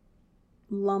little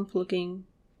lump looking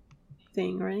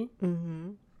thing, right?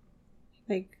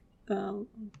 Like, how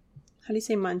do you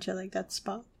say mancha? Like that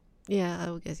spot? Yeah,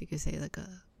 I would guess you could say like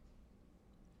a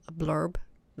blurb.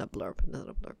 Not a blurb.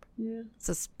 Yeah. It's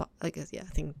a spot, I guess. Yeah,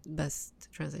 I think the best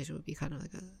translation would be kind of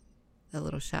like a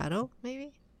little shadow,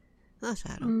 maybe? Not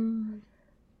shadow.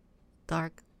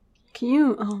 Dark. Can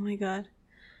you... Oh my god.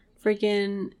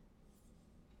 Freaking...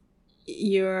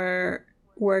 You're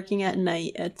working at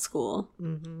night at school.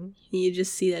 And you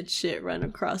just see that shit run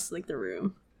across like the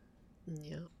room.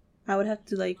 Yeah. I would have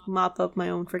to like mop up my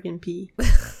own freaking pee.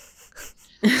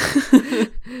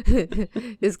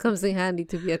 This comes in handy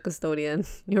to be a custodian.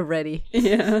 You're ready.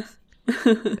 Yeah.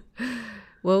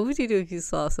 What would you do if you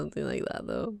saw something like that,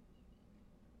 though?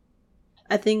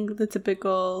 I think the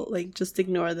typical, like, just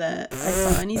ignore that I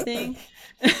saw anything.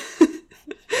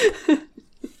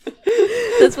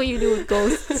 That's what you do with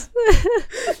ghosts.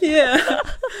 Yeah.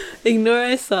 Ignore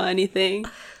I saw anything.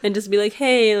 And just be like,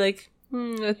 hey, like,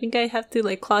 I think I have to,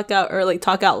 like, clock out or, like,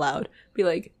 talk out loud. Be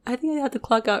like, I think I have to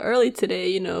clock out early today,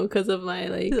 you know, because of my,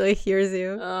 like... Like, here's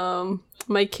you.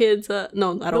 My kids,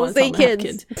 no, I don't want to tell them I have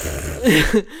kids.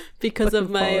 Because of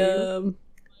my,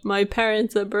 my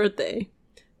parents' birthday.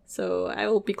 So I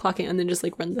will be clocking and then just,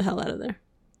 like, run the hell out of there.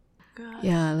 God.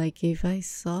 Yeah, like, if I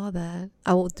saw that,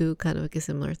 I would do kind of like a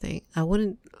similar thing. I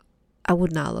would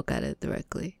not look at it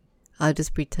directly. I'll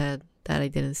just pretend that I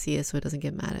didn't see it so it doesn't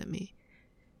get mad at me.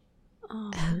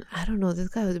 Oh. And I don't know, this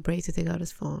guy was brave to take out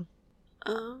his phone.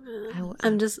 Oh, man. I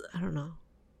don't know.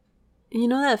 You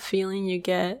know that feeling you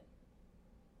get,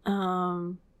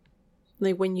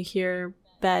 like when you hear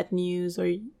bad news or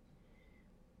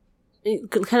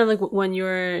kind of like when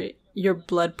your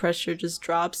blood pressure just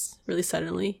drops really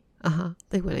suddenly?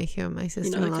 Like when I hear my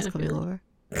sister-in-law's coming over.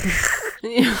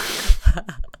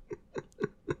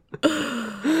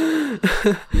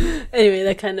 Anyway,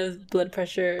 that kind of blood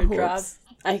pressure drops.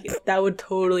 That would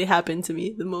totally happen to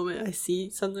me the moment I see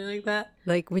something like that.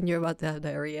 Like when you're about to have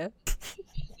diarrhea.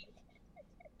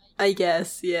 I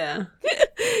guess, yeah.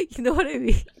 You know what I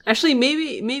mean? Actually,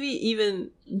 maybe even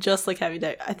just like having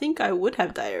diarrhea. I think I would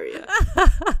have diarrhea.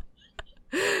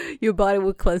 Your body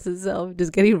would cleanse itself,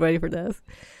 just getting ready for death.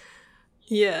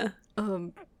 Yeah.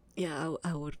 Yeah,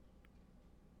 I would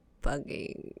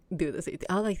fucking do the same thing.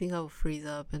 I think I would freeze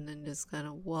up and then just kind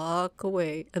of walk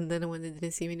away. And then when they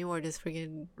didn't see me anymore, just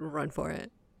freaking run for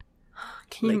it.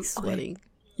 Sweating. Okay.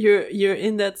 You're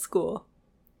in that school.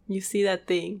 You see that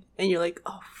thing and you're like,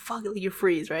 oh fuck, like you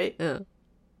freeze, right? Yeah.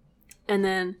 And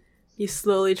then you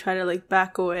slowly try to like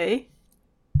back away.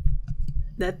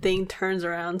 That thing turns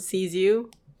around, sees you,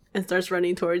 and starts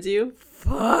running towards you.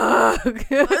 Fuck. Oh my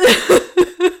god.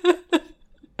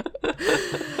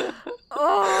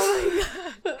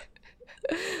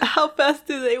 How fast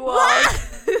do they walk? I'm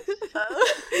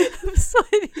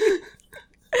sweating.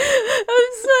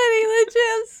 Legit,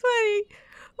 I'm sweating.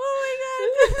 Oh my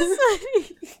god, I'm sweating.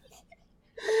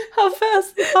 How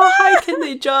high can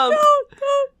they jump? Don't.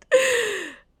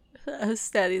 I was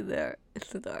standing there in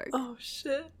the dark. Oh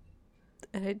shit.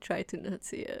 And I tried to not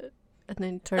see it. And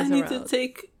then it turns around.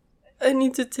 I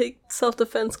need to take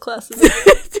self-defense classes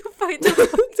to fight off a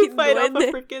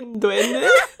freaking duende.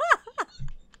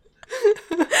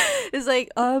 It's like,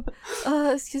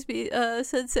 excuse me,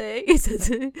 sensei,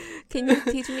 can you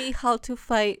teach me how to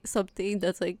fight something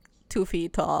that's like 2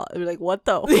 feet tall? I'm like, what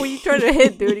the? Who are you trying to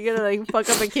hit, dude? You gonna like fuck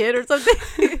up a kid or something?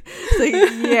 It's like,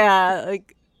 yeah,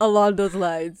 like along those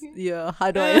lines. Yeah, how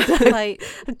do I fight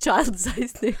a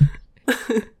child-sized thing?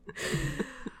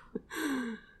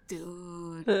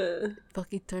 Dude,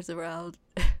 fucking turns around.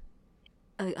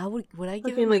 Would I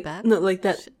give him like back? No, like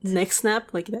that neck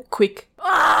snap, like that quick.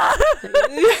 Oh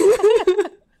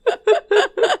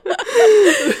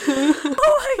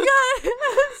my god,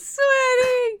 I'm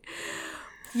sweating.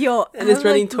 Yo, and it's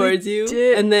running towards you,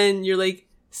 and then you're like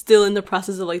still in the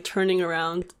process of like turning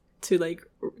around to like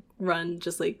run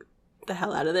just like the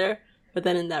hell out of there. But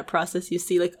then in that process, you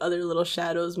see like other little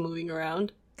shadows moving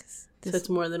around. So it's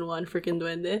more than one freaking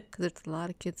duende. Because there's a lot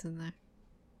of kids in there.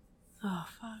 Oh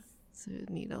fuck. So you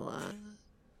need a lot.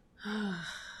 And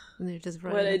they're just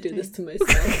running. Why'd I do this to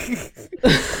myself?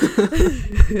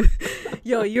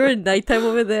 Yo, you're in nighttime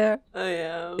over there. I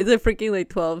am. It's like freaking like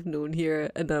 12 noon here,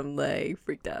 and I'm like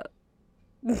freaked out.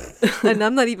 And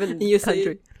I'm not even in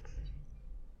country.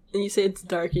 And you say it's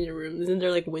dark in your room. Isn't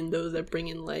there like windows that bring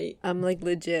in light? I'm like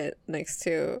legit next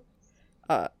to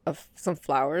of some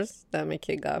flowers that my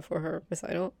kid got for her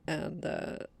recital, and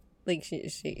like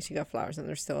she got flowers and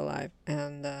they're still alive,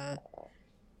 and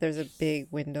there's a big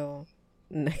window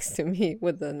next to me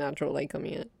with the natural light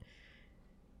coming in.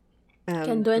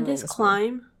 Can duendes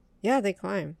climb? Yeah, they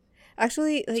climb.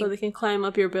 Actually, like, so they can climb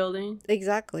up your building?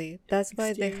 Exactly. That's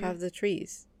why they have the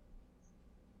trees.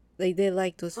 Like, they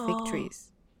like those fake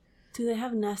trees. Do they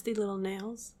have nasty little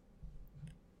nails?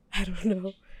 I don't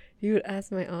know. You would ask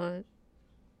my aunt.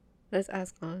 Let's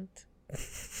ask aunt.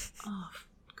 Oh,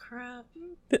 crap.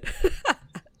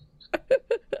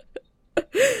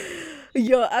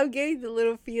 Yo, I'm getting the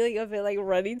little feeling of it like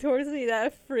running towards me.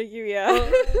 That freaking me out.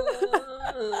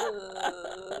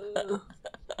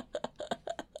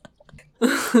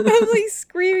 I'm like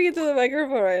screaming into the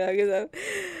microphone right now because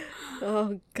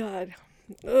oh god.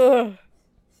 Ugh.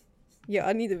 Yeah,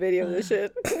 I need the video of this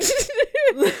shit. I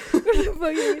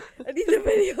need the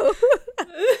video.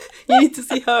 You need to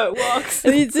see how it walks so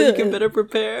you can better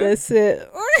prepare. That's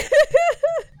it.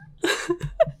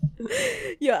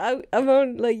 Yeah, I'm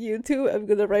on like YouTube. I'm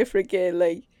gonna write freaking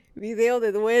like video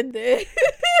de duende.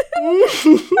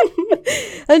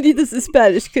 I need this in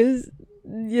Spanish because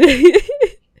you know,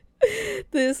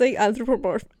 there's like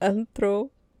anthropology.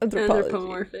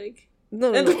 Anthropomorphic.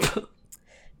 No, this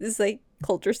is like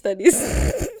culture studies.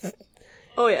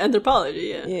 Oh yeah,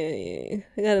 anthropology. Yeah. Yeah.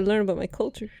 I gotta learn about my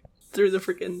culture Through the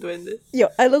freaking duende. Yo,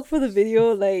 I look for the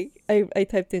video, like I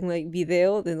typed in like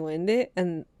video de duende,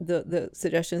 and the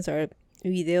suggestions are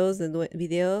video de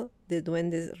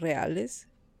duendes reales,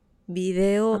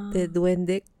 video de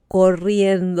duende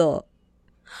corriendo.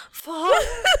 Fuck.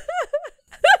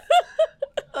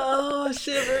 Oh,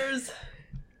 shivers.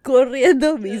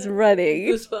 Corriendo means running.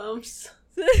 Goosebumps.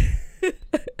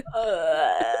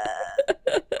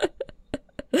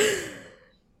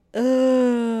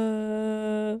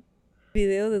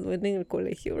 Video de duende en el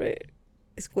colegio, right?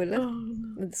 Escuela? Oh,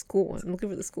 no. The school one. I'm looking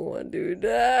for the school one, dude.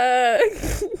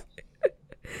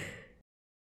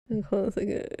 Hold on a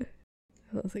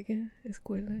second.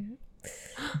 Escuela.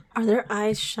 Are their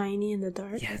eyes shiny in the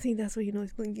dark? Yeah, I think that's what you know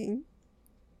is blinking.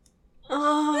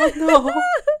 Oh, no.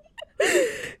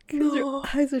 Because No. your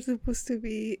eyes are supposed to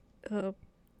be, fuck,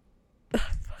 I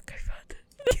found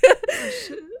it. Oh,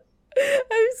 shit.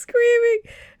 I'm screaming.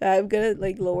 I'm gonna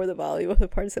like lower the volume of the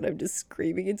parts that I'm just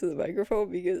screaming into the microphone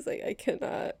because like I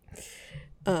cannot.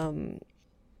 I'm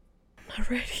not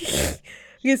ready.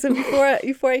 Okay, so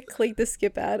before I click the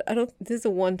skip ad, this is the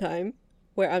one time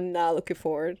where I'm not looking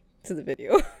forward to the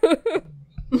video.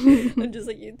 I'm just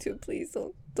like, YouTube, please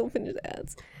don't finish the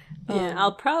ads. Yeah,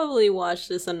 I'll probably watch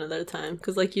this another time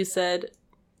because, like you said,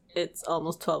 it's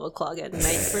almost 12 o'clock at night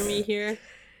for me here.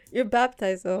 You're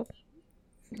baptized though.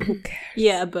 Who cares?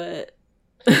 Yeah, but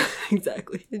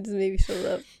exactly. It just maybe shows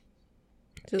up.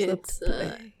 It's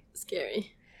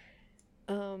scary.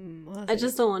 I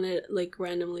just don't want it like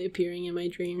randomly appearing in my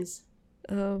dreams.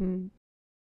 It's about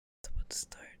to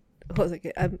start. Hold on a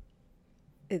second.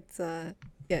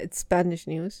 It's Spanish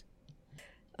news.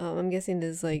 I'm guessing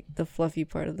this is like the fluffy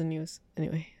part of the news.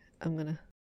 Anyway,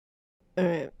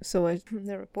 alright, so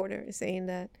the reporter is saying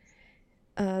that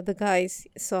the guys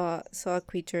saw a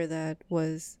creature that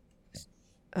was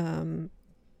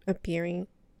appearing,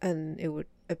 and it would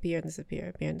appear and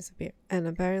disappear. And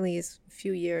apparently it's a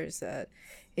few years that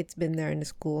it's been there in the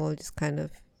school, just kind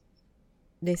of,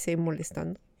 they say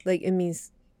molestando. Like, it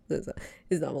means it's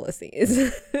not molesting.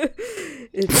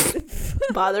 It's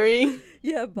Bothering?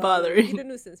 Yeah, Bothering. Being a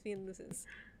nuisance.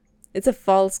 It's a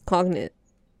false cognate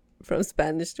from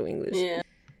Spanish to English. Yeah.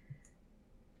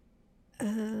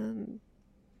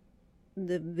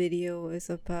 The video is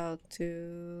about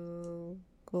to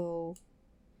go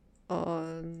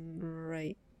on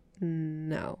right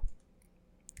now.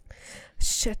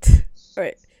 Shit.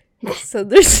 Alright. So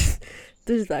there's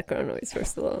background noise,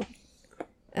 first of all.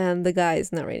 And the guy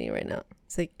is narrating right now.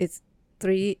 It's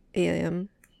 3 a.m.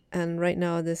 and right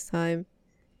now at this time,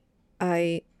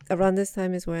 around this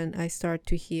time is when I start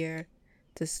to hear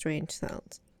the strange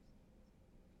sounds.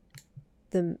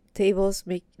 The tables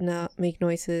make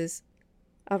noises.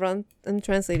 I'm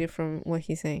translating from what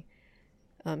he's saying.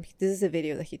 This is a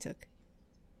video that he took.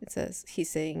 It says he's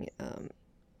saying,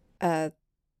 it's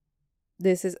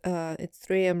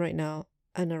 3 a.m. right now,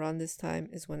 and around this time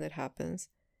is when it happens.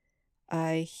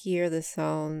 I hear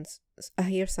sounds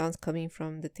coming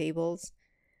from the tables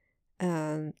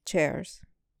and chairs.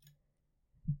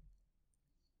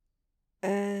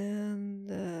 And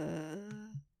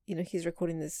he's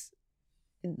recording this,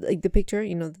 like the picture,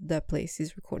 that place,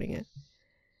 he's recording it.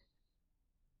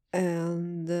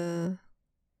 And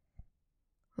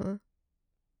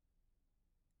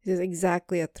he says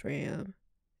exactly at 3 a.m.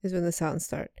 is when the sounds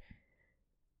start.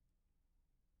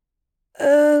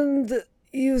 And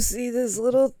you see this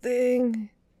little thing.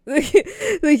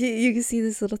 You can see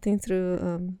this little thing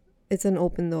through, it's an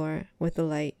open door with a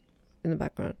light in the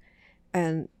background.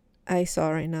 And I saw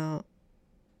right now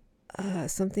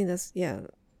something that's,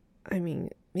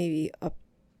 maybe up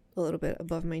a little bit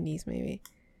above my knees, maybe.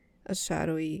 A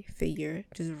shadowy figure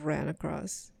just ran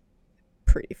across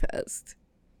pretty fast.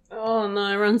 Oh no,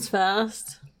 it runs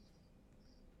fast.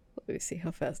 Let me see how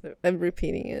fast I'm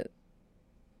repeating it.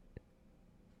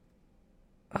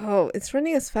 Oh, it's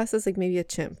running as fast as like maybe a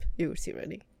chimp you would see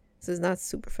running. So it's not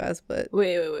super fast, but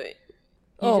Wait.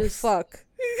 Fuck.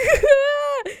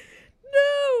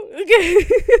 No. Okay.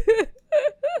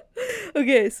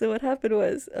 Okay, so what happened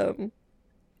was,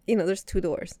 there's 2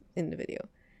 doors in the video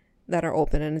that are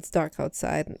open, and it's dark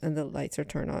outside, and the lights are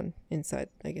turned on inside,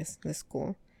 I guess, the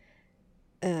school.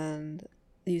 And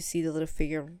you see the little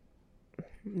figure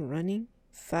running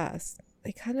fast.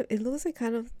 It looks like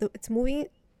it's moving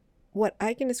what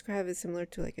I can describe is similar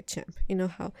to like a chimp. You know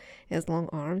how it has long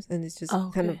arms and it's just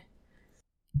kind of,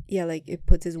 yeah, like it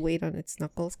puts its weight on its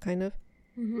knuckles, kind of.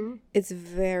 Mm-hmm. It's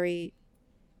very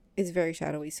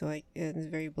shadowy, so like it's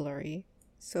very blurry.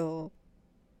 So,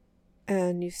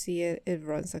 and you see it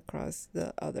runs across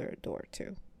the other door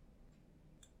too.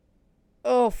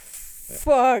 Oh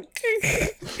fuck!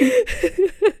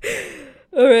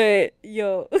 All right,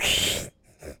 yo.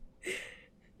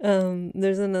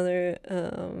 There's another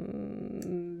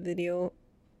video.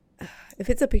 If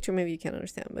it's a picture, maybe you can't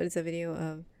understand, but it's a video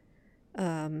of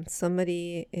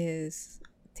somebody is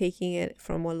taking it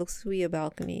from what looks to be a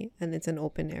balcony, and it's an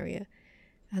open area,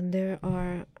 and there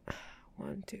are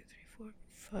 1, 2, 3,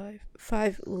 4,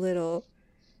 5 little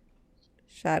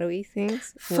shadowy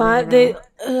things. 5.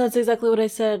 That's exactly what I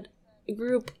said.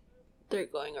 Group. They're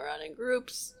going around in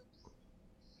groups.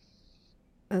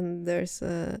 And there's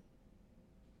a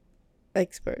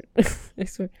expert.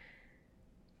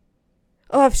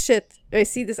 Oh shit! I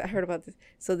see this. I heard about this.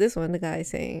 So this one, the guy is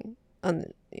saying,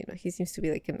 he seems to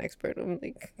be like an expert. I'm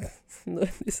like, no,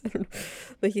 this, I don't know.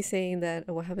 But he's saying that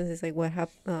what happens is like what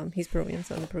happened. He's Peruvian,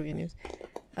 so on the Peruvian news.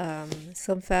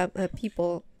 Some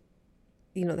people,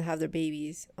 they have their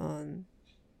babies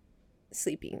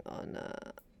sleeping on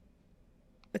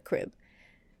a crib,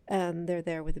 and they're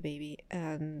there with the baby,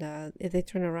 and if they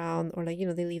turn around or they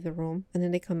leave the room and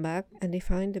then they come back and they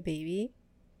find the baby,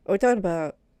 or we're talking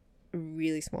about a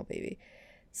really small baby,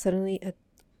 suddenly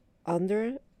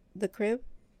under the crib,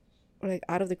 or like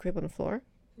out of the crib on the floor.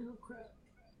 Oh crap.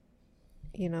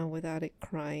 Without it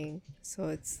crying. So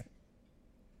it's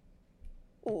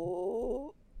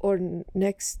or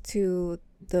next to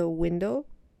the window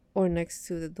or next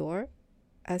to the door,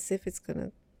 as if it's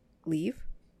gonna leave.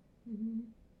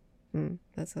 Mm-hmm.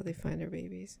 That's how they find their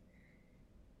babies.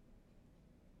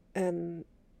 And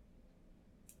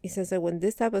he says that when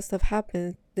this type of stuff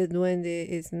happens, the duende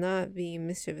is not being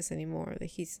mischievous anymore. That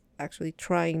he's actually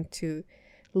trying to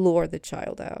lure the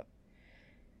child out.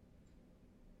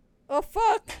 Oh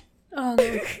fuck! Oh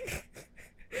no.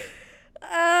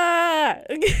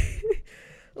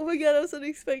 Oh my god, that was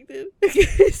unexpected.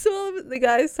 Okay, so the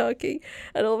guy is talking,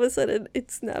 and all of a sudden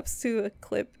it snaps to a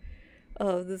clip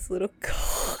of this little.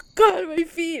 God, my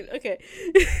feet. Okay,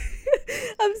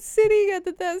 I'm sitting at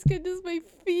the desk and just my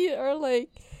feet are like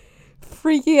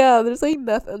freaking out. There's like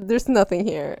nothing. There's nothing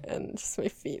here, and just my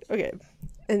feet. Okay,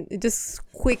 and it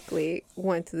just quickly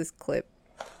went to this clip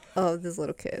of this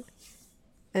little kid,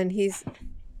 and he's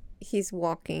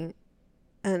walking.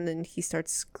 And then he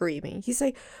starts screaming. He's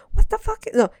like, what the fuck?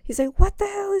 No, he's like, what the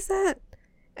hell is that?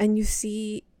 And you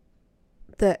see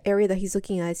the area that he's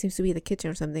looking at, it seems to be the kitchen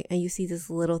or something. And you see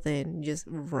this little thing just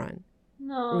run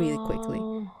really quickly.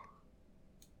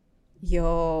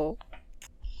 Yo.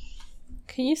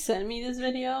 Can you send me this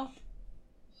video?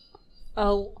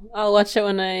 I'll watch it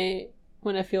when I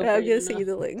feel I'm gonna send you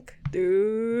the link.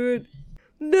 Dude.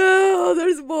 No,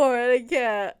 there's more. And I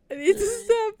can't. I need to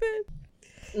stop it.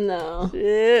 No.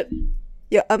 Shit.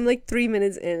 Yeah, I'm like 3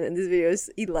 minutes in and this video is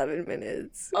 11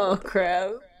 minutes. Oh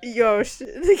crap. Yo, shit.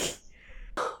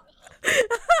 Oh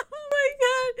my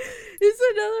god. It's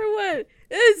another one.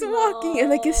 It's walking and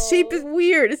like his shape is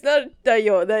weird. It's not that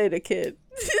ain't a kid.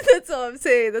 That's all I'm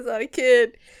saying. That's not a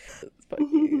kid.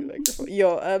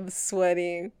 Yo, I'm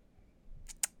sweating.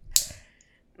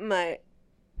 My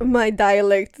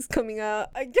dialect is coming out.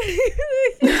 I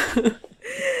can't.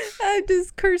 I'm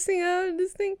just cursing out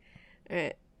this thing. All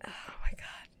right. Oh my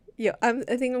god. Yo,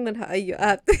 I think I'm gonna. I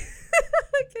have to.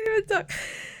 I can't even talk.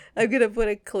 I'm gonna put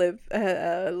a clip,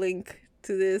 a link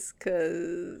to this,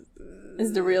 cause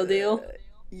it's the real deal.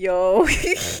 Yo,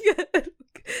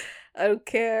 I don't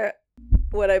care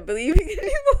what I believe in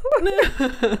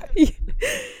anymore.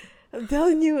 I'm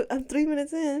telling you, I'm 3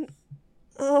 minutes in.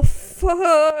 Oh fuck.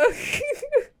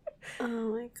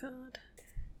 Oh my god.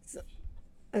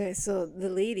 Okay, so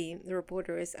the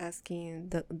reporter is asking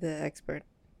the expert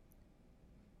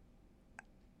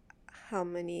how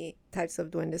many types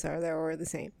of duendes are there or the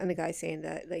same. And the guy's saying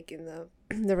that like in the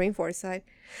rainforest side,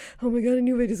 oh my god, a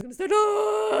new video's gonna start.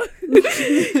 Oh!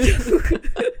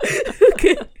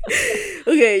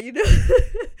 Okay,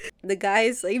 the guy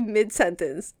is like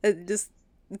mid-sentence. It's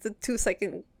a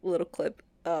 2-second little clip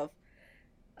of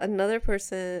another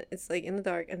person. It's like in the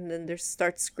dark and then they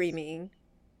start screaming.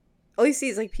 All you see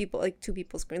is like people, like 2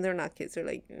 people screaming. They're not kids. They're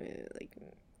like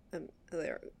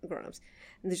they're grown-ups,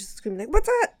 and they're just screaming like, "What's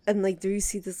that?" And like, do you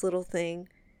see this little thing,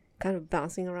 kind of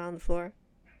bouncing around the floor,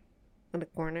 on the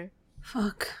corner?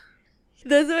 Fuck.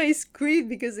 That's why I screamed,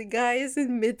 because the guy is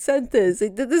in mid-sentence. They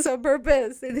did this on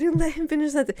purpose. They didn't let him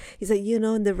finish that. He's like,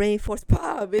 in the rainforest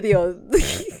video.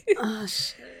 Oh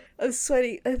shit. I'm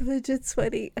sweating. I'm legit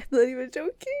sweating. I'm not even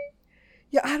joking.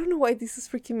 Yeah, I don't know why this is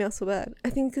freaking me out so bad. I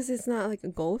think because it's not like a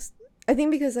ghost. I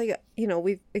think because like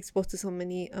we've exposed to so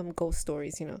many ghost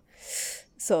stories,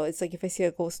 so it's like if I see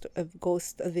a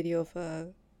video of a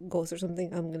ghost or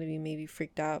something, I'm gonna be maybe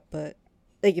freaked out, but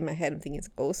like in my head I'm thinking it's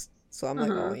a ghost, so I'm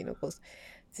like, oh, ghost.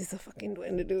 This is a fucking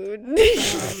duende, dude.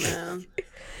 Oh man.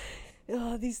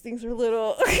 Oh, these things are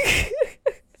little.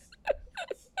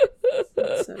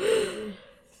 So crazy.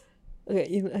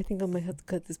 Okay, I think I might have to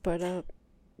cut this part out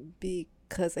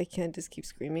because I can't just keep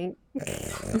screaming.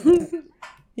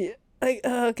 Yeah. Like,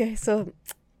 okay, so,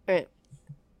 all right.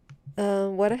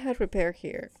 What I had prepared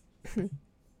here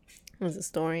was a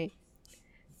story.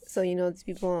 So, these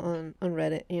people on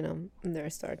Reddit, they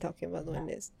started talking about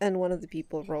duendes. And one of the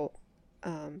people wrote,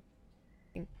 and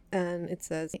it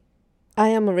says, I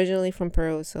am originally from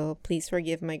Peru, so please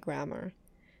forgive my grammar.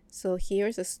 So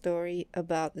here's a story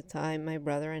about the time my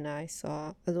brother and I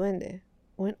saw a duende.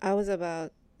 When I was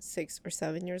about 6 or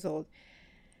 7 years old,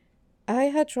 I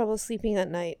had trouble sleeping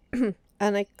at night,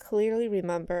 and I clearly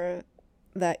remember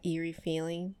that eerie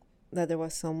feeling that there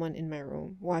was someone in my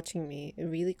room watching me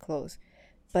really close,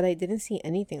 but I didn't see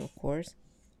anything, of course.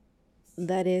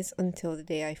 That is until the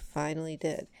day I finally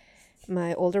did.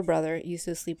 My older brother used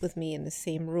to sleep with me in the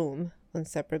same room on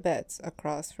separate beds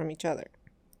across from each other.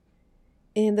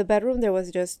 In the bedroom, there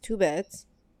was just 2 beds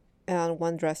and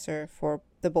 1 dresser for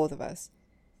the both of us.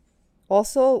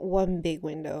 Also, 1 big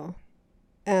window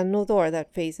and no door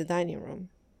that faced the dining room.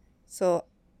 So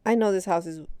I know this house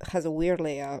has a weird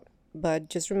layout, but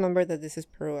just remember that this is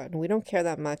Peru and we don't care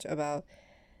that much about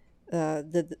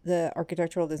the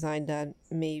architectural design that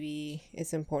maybe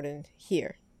is important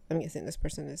here. I'm guessing this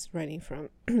person is writing from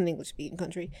an English-speaking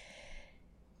country.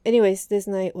 Anyways, this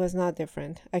night was not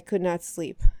different. I could not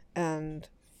sleep and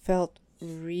felt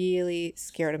really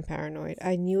scared and paranoid.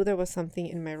 I knew there was something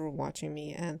in my room watching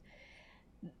me, and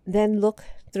then looked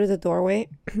through the doorway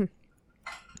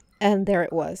and there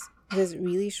it was, this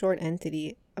really short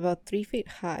entity about 3 feet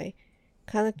high,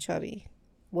 kind of chubby,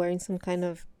 wearing some kind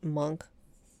of monk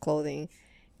clothing.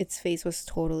 Its face was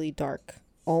totally dark,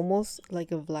 almost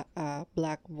like a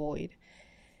black void.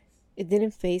 It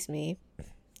didn't face me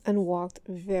and walked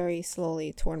very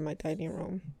slowly toward my dining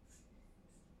room.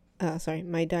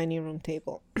 My dining room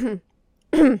table.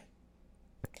 In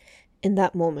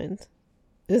that moment,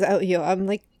 because I'm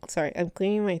like, sorry, I'm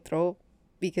clearing my throat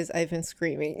because I've been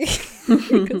screaming.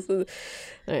 All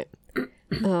right.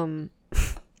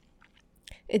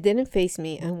 It didn't face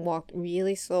me and walked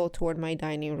really slow toward my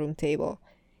dining room table.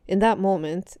 In that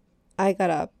moment, I got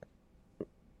up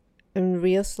and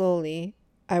real slowly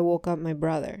I woke up my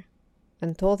brother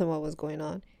and told him what was going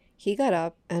on. He got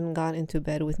up and got into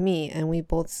bed with me, and we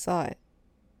both saw it.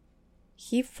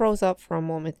 He froze up for a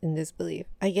moment in disbelief.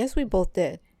 I guess we both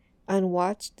did, and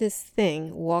watched this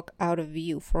thing walk out of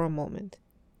view for a moment.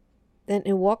 Then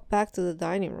it walked back to the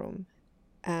dining room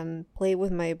and played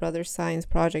with my brother's science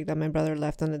project that my brother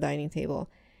left on the dining table.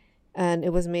 And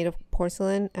it was made of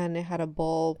porcelain, and it had a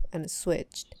bulb and a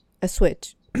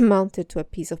switch mounted to a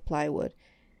piece of plywood.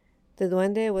 The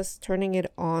duende was turning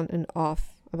it on and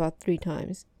off about 3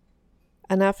 times.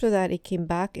 And after that, it came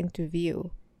back into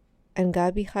view and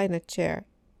got behind a chair,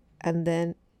 and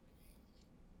then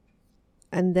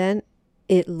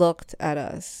it looked at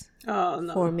us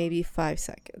for maybe 5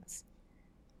 seconds.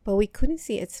 But we couldn't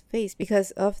see its face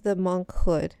because of the monk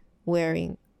hood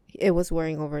it was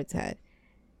wearing over its head.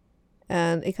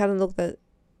 And it kind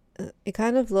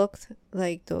of looked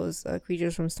like those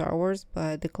creatures from Star Wars,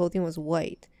 but the clothing was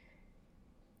white.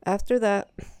 After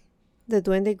that, the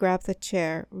duende grabbed the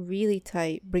chair really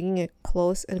tight, bringing it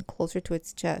close and closer to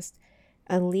its chest,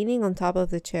 and leaning on top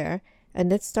of the chair,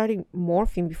 and it started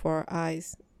morphing before our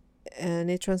eyes, and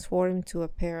it transformed into a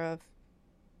pair of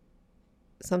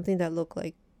something that looked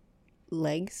like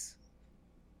legs,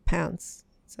 pants,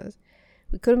 it says.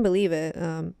 We couldn't believe it.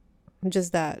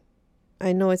 Just that.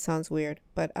 I know it sounds weird,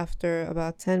 but after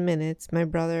about 10 minutes, my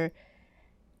brother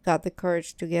got the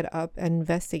courage to get up and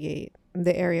investigate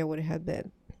the area where it had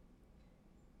been.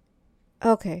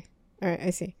 Okay, all right,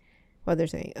 I see what they're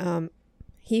saying.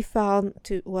 He found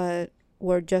what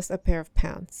were just a pair of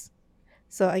pants.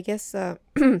 So I guess now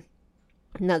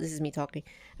this is me talking.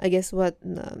 I guess what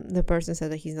the person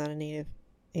said that he's not a native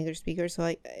English speaker. So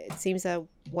it seems that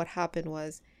what happened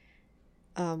was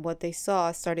what they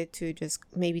saw started to just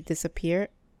maybe disappear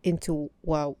into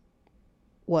what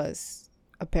was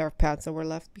a pair of pants that were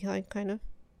left behind, kind of,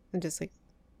 and just like.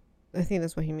 I think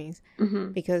that's what he means.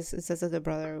 Mm-hmm. Because it says that the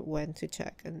brother went to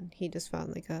check and he just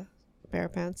found like a pair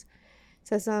of pants. It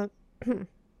says, I don't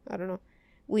know.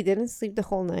 We didn't sleep the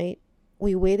whole night.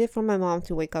 we waited for my mom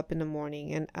to wake up in the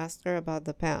morning and asked her about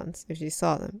the pants, if she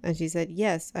saw them. And she said,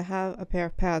 yes, I have a pair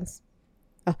of pants.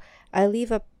 I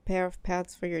leave a pair of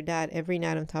pants for your dad every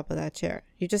night on top of that chair.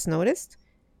 You just noticed?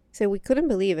 So we couldn't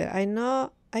believe it. I know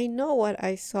what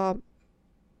I saw.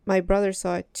 My brother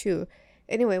saw it too.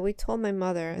 Anyway, we told my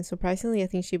mother, and surprisingly, I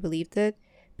think she believed it,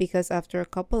 because after a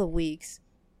couple of weeks,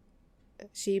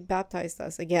 she baptized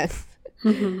us again.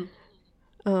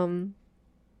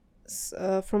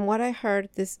 So, from what I heard,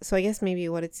 so I guess maybe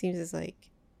what it seems is like,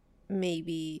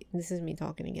 maybe, this is me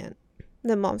talking again.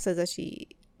 The mom says that she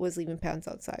was leaving pants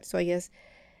outside. So I guess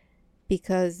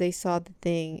because they saw the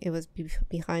thing, it was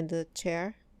behind the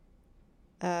chair.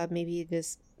 Maybe it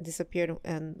just disappeared,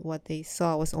 and what they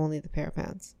saw was only the pair of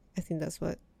pants. I think that's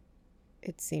what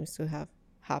it seems to have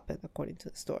happened according to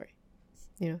the story,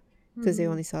 because they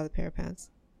only saw the pair of pants,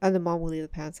 and the mom will leave the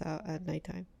pants out at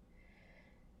nighttime.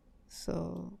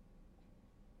 So,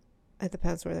 the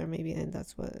pants were there maybe, and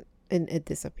that's what, and it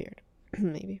disappeared,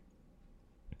 maybe.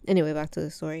 Anyway, back to the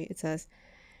story. It says,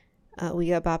 we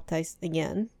got baptized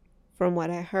again. From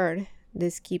what I heard,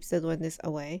 this keeps the duendes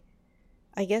away.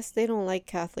 I guess they don't like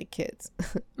Catholic kids.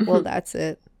 Well, that's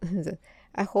it.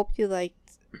 I hope you liked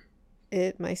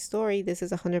it. My story, this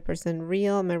is 100%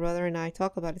 real. My brother and I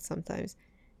talk about it sometimes,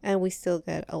 and we still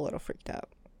get a little freaked out.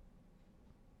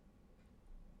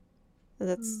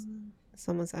 That's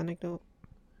someone's anecdote.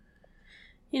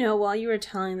 While you were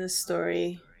telling this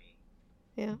story,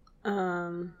 yeah.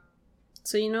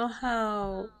 So you know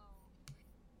how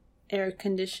air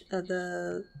condition,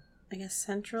 the, I guess,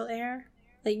 central air,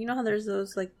 like, how there's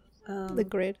those, like, the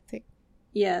grid thing.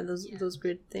 Yeah, those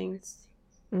grid things.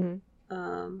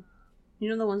 Mm-hmm.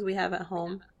 The ones we have at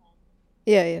home.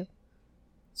 Yeah.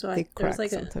 So they crack like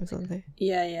sometimes, don't they?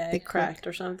 Yeah, they cracked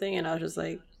or something, and I was just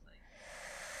like,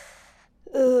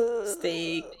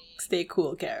 stay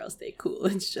cool, Carol, stay cool.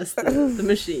 It's just the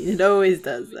machine. It always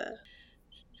does that.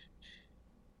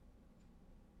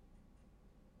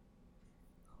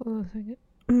 Hold on a second.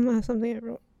 I have something I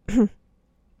wrote.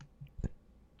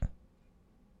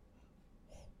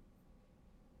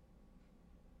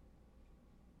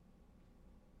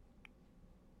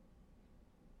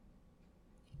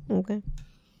 Okay.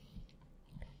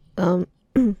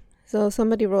 So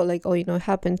somebody wrote like, oh, it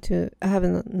happened to, I have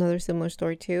another similar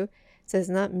story too. It says,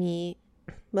 not me,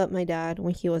 but my dad,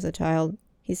 when he was a child,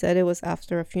 he said it was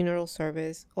after a funeral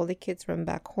service. All the kids ran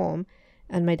back home,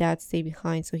 and my dad stayed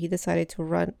behind. So he decided to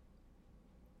run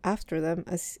after them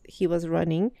as he was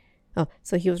running. Oh,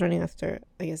 so he was running after,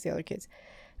 I guess, the other kids.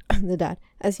 The dad.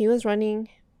 As he was running,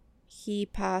 he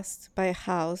passed by a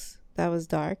house that was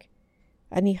dark,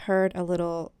 and he heard a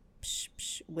little psh,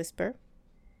 psh, whisper.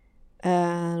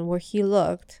 And where he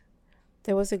looked,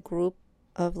 there was a group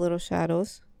of little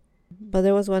shadows, but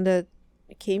there was one that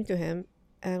came to him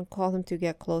and called him to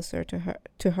get closer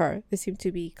to her. It seemed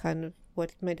to be kind of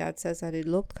what my dad says, that it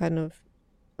looked kind of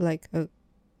like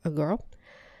a girl.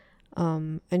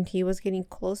 And he was getting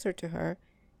closer to her,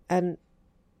 and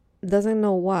doesn't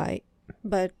know why,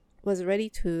 but was ready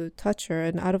to touch her,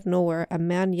 and out of nowhere, a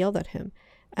man yelled at him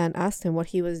and asked him what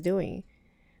he was doing.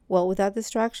 Well, with that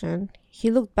distraction,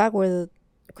 he looked back where the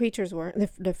creatures were,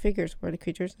 the figures were the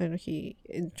creatures. I know he,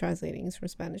 in translating is from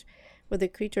Spanish, where the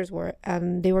creatures were,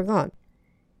 and they were gone.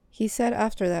 He said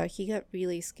after that, he got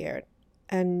really scared,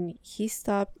 and he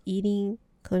stopped eating,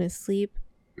 couldn't sleep,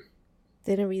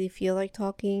 didn't really feel like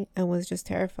talking, and was just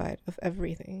terrified of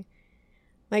everything.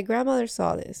 My grandmother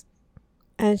saw this,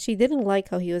 and she didn't like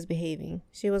how he was behaving.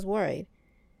 She was worried,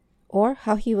 or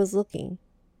how he was looking.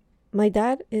 My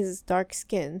dad is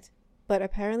dark-skinned, but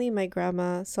apparently my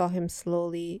grandma saw him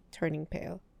slowly turning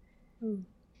pale.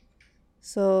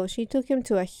 So she took him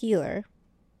to a healer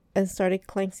and started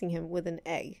cleansing him with an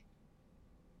egg.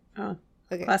 Oh,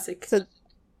 okay. Classic.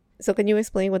 So can you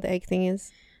explain what the egg thing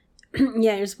is?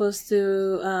 Yeah, you're supposed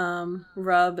to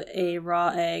rub a raw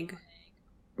egg,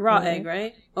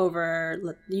 right?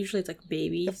 Over, usually it's like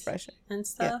babies and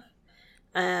stuff.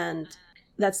 Yeah. And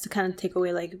that's to kind of take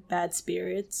away like bad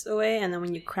spirits away. And then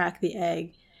when you crack the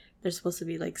egg, there's supposed to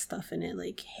be like stuff in it,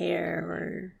 like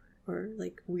hair or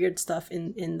like weird stuff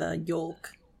in the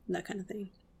yolk, that kind of thing.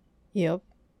 Yep.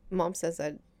 Mom says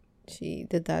that she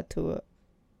did that to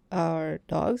our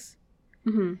dogs.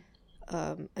 Mm-hmm.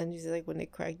 And she said like when they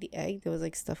cracked the egg, there was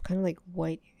like stuff, kind of like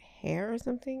white hair or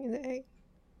something in the egg.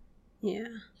 Yeah.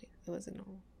 It wasn't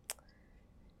normal.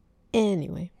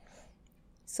 Anyway.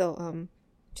 So,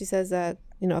 she says that,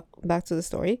 back to the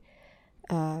story,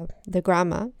 the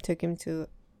grandma took him to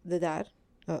the dad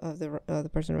of the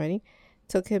person writing,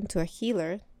 took him to a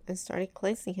healer and started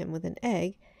cleansing him with an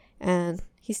egg. And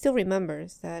he still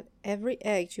remembers that every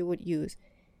egg she would use,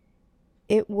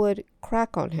 it would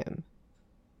crack on him.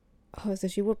 Oh, so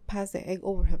she would pass the egg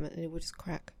over him and it would just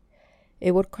crack.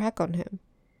 It would crack on him.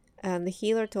 And the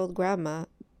healer told Grandma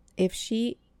if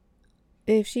she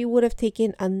would have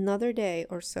taken another day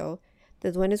or so,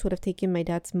 the duendes would have taken my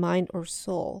dad's mind or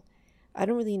soul. I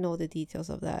don't really know the details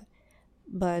of that.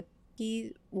 But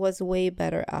he was way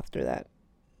better after that.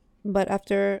 But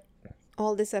after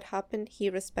all this had happened, he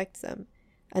respects them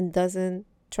and doesn't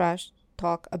trash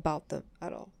talk about them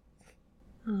at all.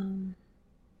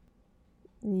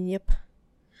 Yep.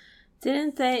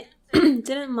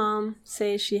 Didn't Mom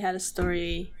say she had a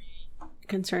story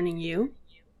concerning you?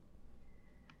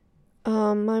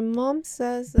 My mom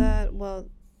says that, well,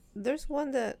 there's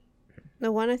one that,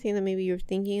 the one I think that maybe you're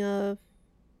thinking of,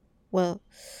 well,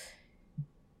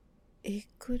 it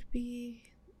could be,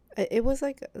 it was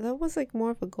like, that was like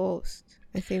more of a ghost.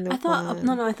 I think I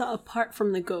thought apart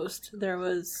from the ghost, there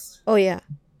was... Oh, yeah.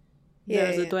 There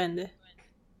was a duende.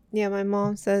 Yeah, my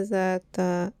mom says that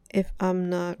if I'm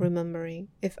not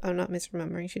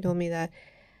misremembering, she told me that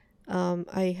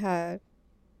I had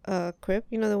a crib,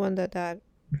 you know, the one that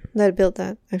built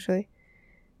that, actually,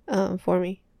 for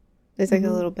me. It's like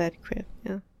a little bed crib,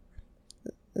 yeah.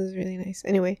 It was really nice.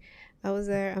 Anyway, I was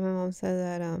there, and my mom said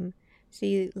that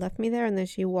she left me there, and then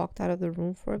she walked out of the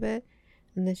room for a bit,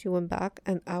 and then she went back,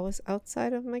 and I was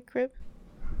outside of my crib.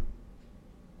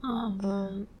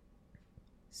 Oh.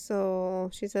 So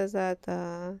she says that,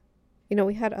 you know,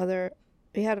 we had an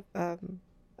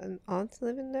aunt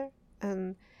living there,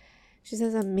 and she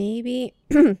says that maybe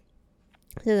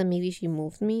she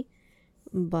moved me,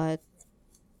 but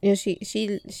you know,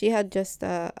 she had just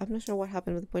I'm not sure what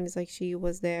happened, but the point is like she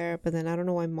was there, but then I don't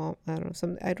know why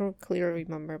I don't clearly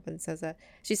remember, but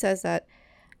she says that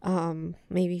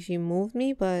maybe she moved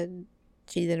me, but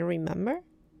she didn't remember.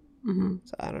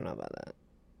 So I don't know about that.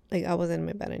 Like, I wasn't in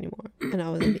my bed anymore, and I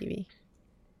was a baby.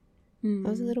 I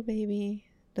was a little baby,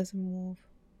 doesn't move.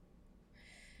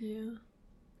 Yeah,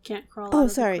 can't crawl. Oh,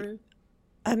 sorry,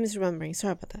 I'm misremembering.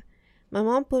 Sorry about that. My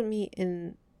mom put me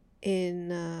in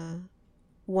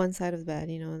one side of the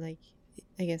bed, you know, like,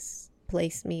 I guess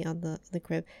placed me on the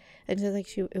crib, and just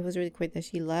like it was really quick that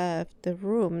she left the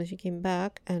room and she came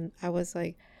back, and I was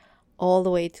like all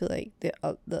the way to like the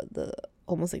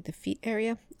almost like the feet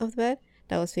area of the bed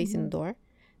that was facing the door.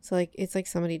 So like it's like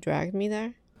somebody dragged me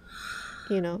there,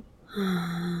 you know,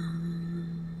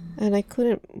 and I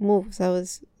couldn't move because I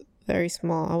was very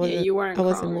small. I wasn't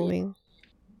moving.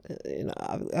 You know,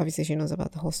 obviously she knows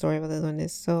about the whole story about the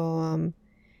duendes. So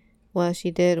what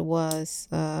she did was,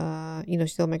 you know,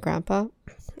 she told my grandpa,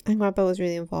 and Grandpa was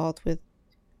really involved with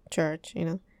church, you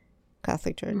know,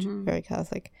 Catholic church, very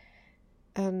Catholic.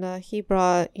 And he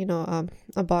brought, you know,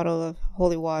 a bottle of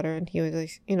holy water, and he was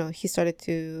like, you know, he started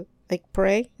to like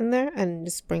pray in there and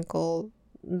just sprinkle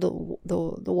the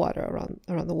water around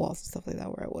the walls and stuff like that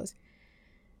where I was.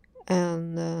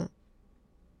 And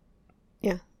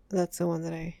yeah, that's the one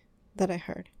that I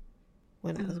heard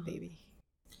when I was a baby.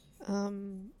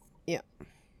 Yeah.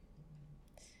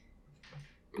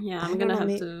 Yeah, I'm gonna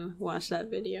have to watch that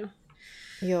video.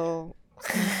 Yo.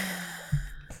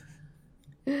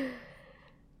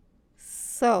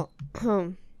 So,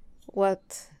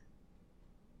 what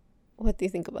do you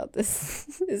think about this?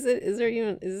 Is this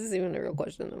even a real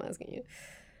question I'm asking you?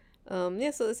 Yeah,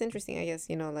 so it's interesting, I guess,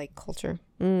 you know, like culture,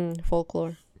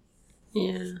 folklore.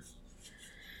 Yeah.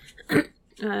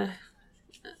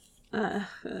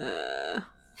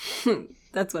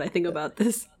 That's what I think about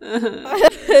this.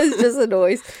 It's just a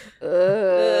noise.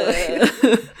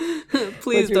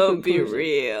 Please don't be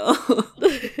real.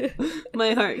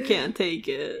 My heart can't take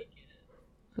it.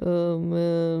 Oh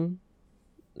man,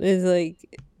 it's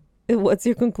like, what's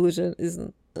your conclusion?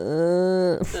 Isn't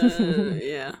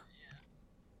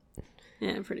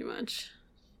yeah, pretty much.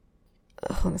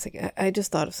 Hold on a second. I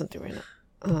just thought of something right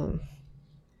now.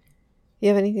 You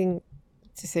have anything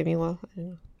to say meanwhile? I don't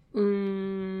know.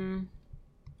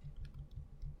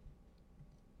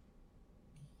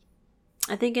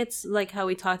 I think it's like how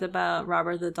we talked about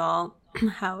Robert the Doll,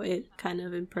 how it kind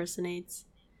of impersonates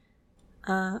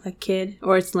a kid,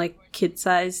 or it's like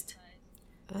kid-sized.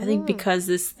 I think because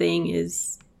this thing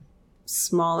is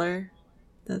smaller,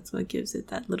 that's what gives it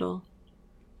that little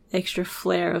extra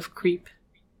flair of creep.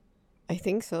 I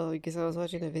think so, because I was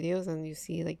watching the videos and you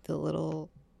see like the little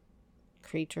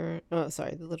creature,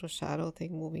 the little shadow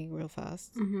thing moving real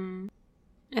fast. I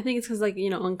think it's because, like, you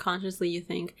know, unconsciously you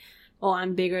think, oh,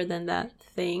 I'm bigger than that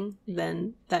thing,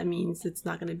 then that means it's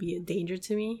not going to be a danger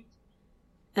to me.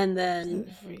 And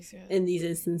then in these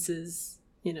instances,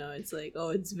 you know, it's like, oh,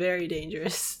 it's very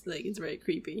dangerous. Like, it's very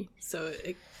creepy. So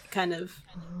it kind of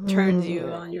turns you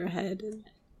on your head.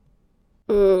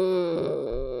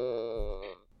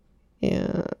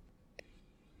 Yeah.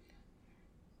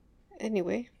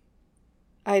 Anyway,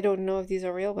 I don't know if these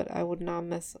are real, but I would not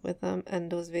mess with them.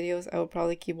 And those videos, I would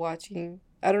probably keep watching.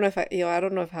 I don't know if I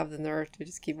don't know if I have the nerve to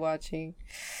just keep watching.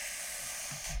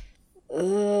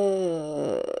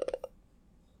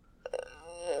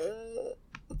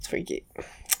 It's freaky.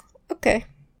 Okay.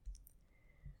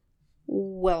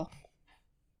 Well,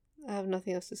 I have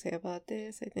nothing else to say about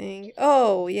this, I think.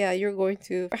 Oh, yeah, you're going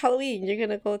to... For Halloween, you're going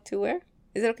to go to where?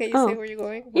 Is it okay you say where you're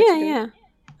going? Yeah.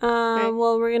 Right.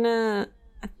 Well, we're going to...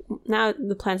 Now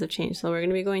the plans have changed, so we're going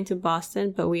to be going to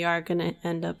Boston, but we are going to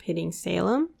end up hitting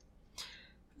Salem.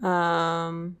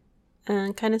 And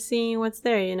kind of seeing what's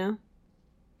there, you know?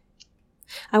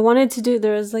 I wanted to do...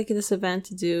 There was like this event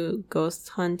to do ghost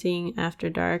hunting after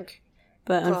dark,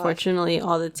 but unfortunately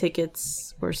all the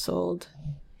tickets were sold.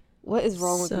 What is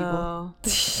wrong with people?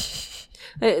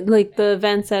 Like, the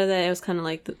event said that it was kind of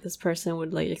like this person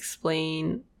would like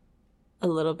explain a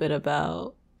little bit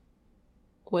about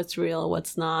what's real,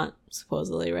 what's not,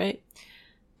 supposedly, right?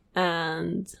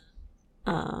 And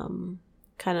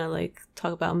kind of like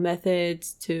talk about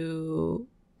methods to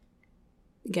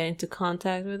get into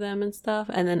contact with them and stuff.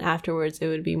 And then afterwards it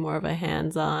would be more of a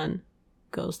hands-on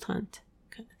ghost hunt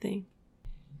kind of thing.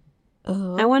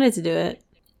 I wanted to do it,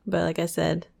 but like I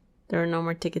said, there are no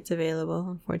more tickets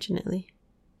available, unfortunately.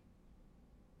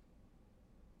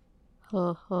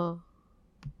 I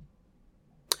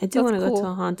do want to go to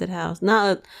a haunted house.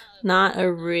 Not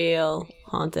a real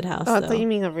haunted house, I thought you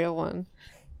mean a real one.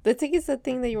 The tickets, the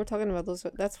thing that you were talking about,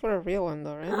 that's for a real one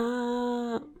though,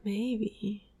 right?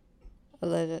 Maybe.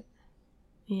 Alleged.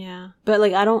 Yeah. But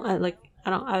like I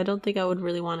don't think I would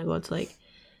really want to go to like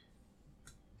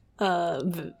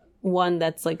one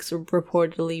that's like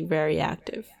reportedly very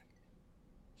active.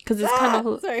 Because it's kind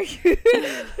of... Sorry. Sorry.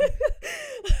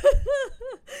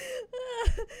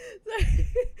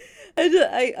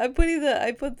 I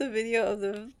put the video of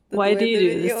the Why do you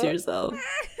do this to yourself?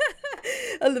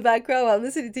 On the background while I'm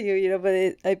listening to you, you know, but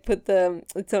I put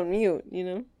it's on mute, you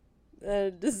know?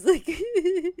 Just like...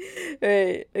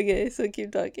 Alright, okay, so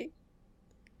keep talking.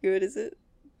 What is it?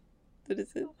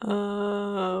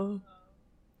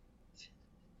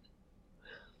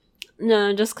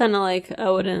 No, just kind of like I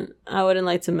wouldn't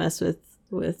like to mess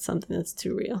with something that's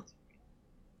too real.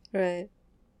 Right.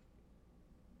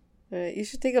 You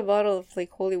should take a bottle of like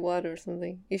holy water or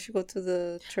something. You should go to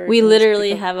the church. We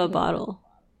literally have a bottle.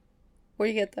 Where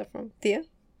you get that from? Tia?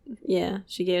 Yeah,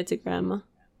 she gave it to Grandma.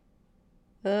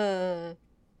 Nah,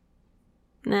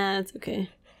 it's okay.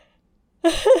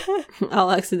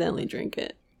 I'll accidentally drink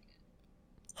it.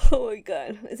 Oh my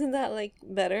god. Isn't that like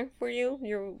better for you?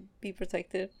 You'll be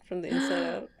protected from the inside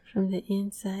out. From the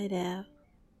inside out.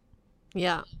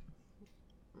 Yeah.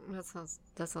 That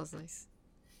sounds nice.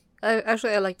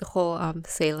 I like the whole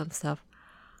Salem stuff.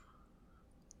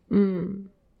 I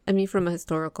mean, from a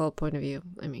historical point of view,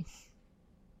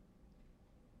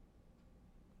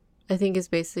 I think it's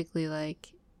basically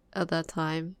like at that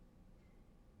time,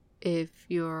 if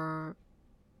you're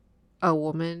a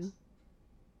woman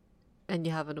and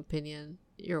you have an opinion,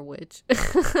 you're a witch.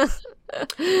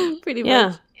 Pretty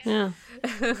much. Yeah.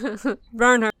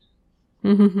 Burn her.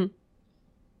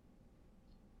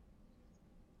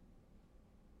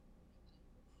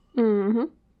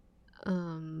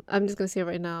 I'm just gonna say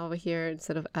right now over here,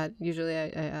 instead of usually I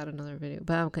add another video,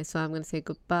 but okay, so I'm gonna say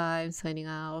goodbye. I'm signing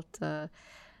out.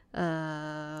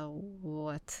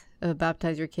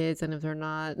 Baptize your kids, and if they're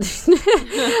not,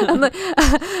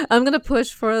 I'm gonna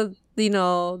push for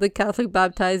the Catholic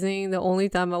baptizing. The only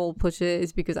time I will push it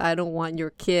is because I don't want your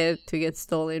kid to get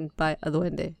stolen by a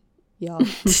duende, y'all.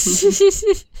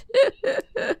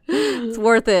 It's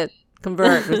worth it.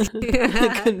 Convert.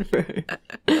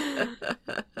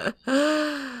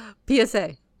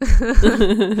 PSA.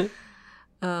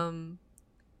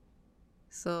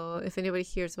 So if anybody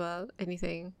hears about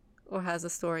anything or has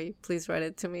a story, please write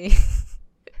it to me.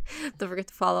 Don't forget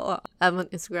to follow. I'm on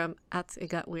Instagram at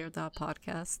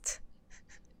itgotweird.podcast.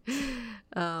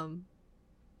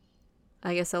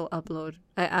 I guess I'll upload.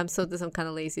 I'm kind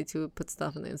of lazy to put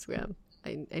stuff on the Instagram.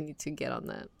 I need to get on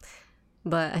that.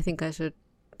 But I think I should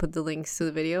put the links to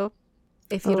the video.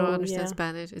 If you don't understand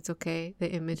Spanish, it's okay. The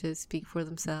images speak for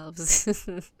themselves.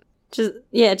 Just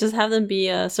have them be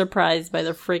surprised by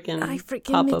the freaking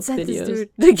pop-up videos.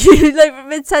 Dude. Like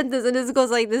mid-sentence, and it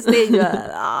goes like this thing.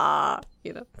 Yeah.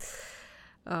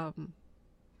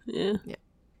 Yeah.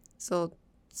 So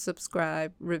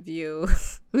subscribe, review.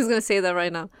 I'm just gonna say that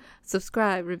right now.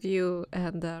 Subscribe, review,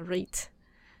 and rate.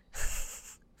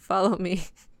 Follow me.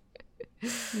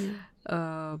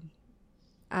 As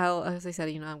I said,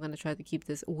 I'm gonna try to keep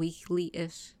this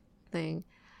weekly-ish thing.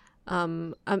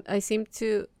 I seem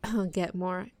to get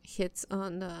more hits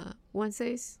on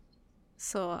Wednesdays,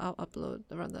 so I'll upload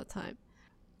around that time.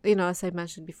 As I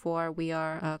mentioned before, we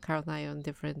are Carol and I on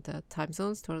different time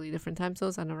zones, totally different time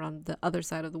zones, and around the other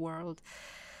side of the world.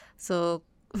 So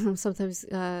sometimes,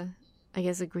 I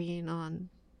guess agreeing on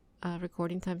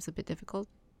recording time is a bit difficult,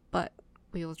 but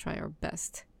we will try our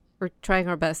best. We're trying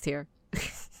our best here.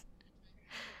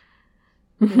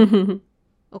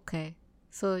 Okay,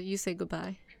 so you say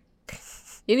goodbye.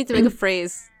 You need to make a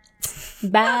phrase.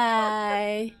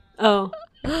 Bye. Oh.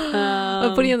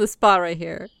 I'm putting you on the spot right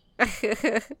here.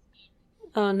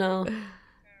 Oh no.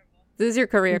 This is your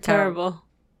career. Terrible.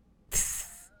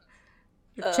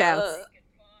 Your chance.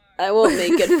 I won't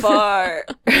make it far.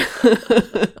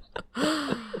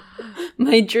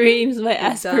 My dreams, my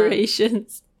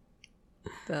aspirations.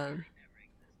 Done.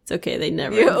 It's okay, they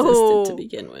never existed to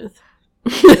begin with.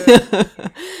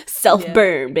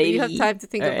 Self-burn, baby. You have time to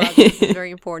think about this. It's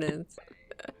very important.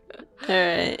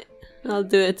 Alright. I'll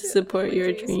do it to support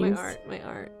your dreams. My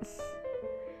art.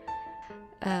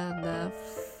 And I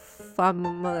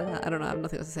don't know, I have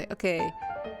nothing else to say. Okay.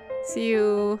 See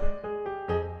you.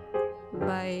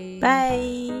 Bye.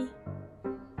 Bye.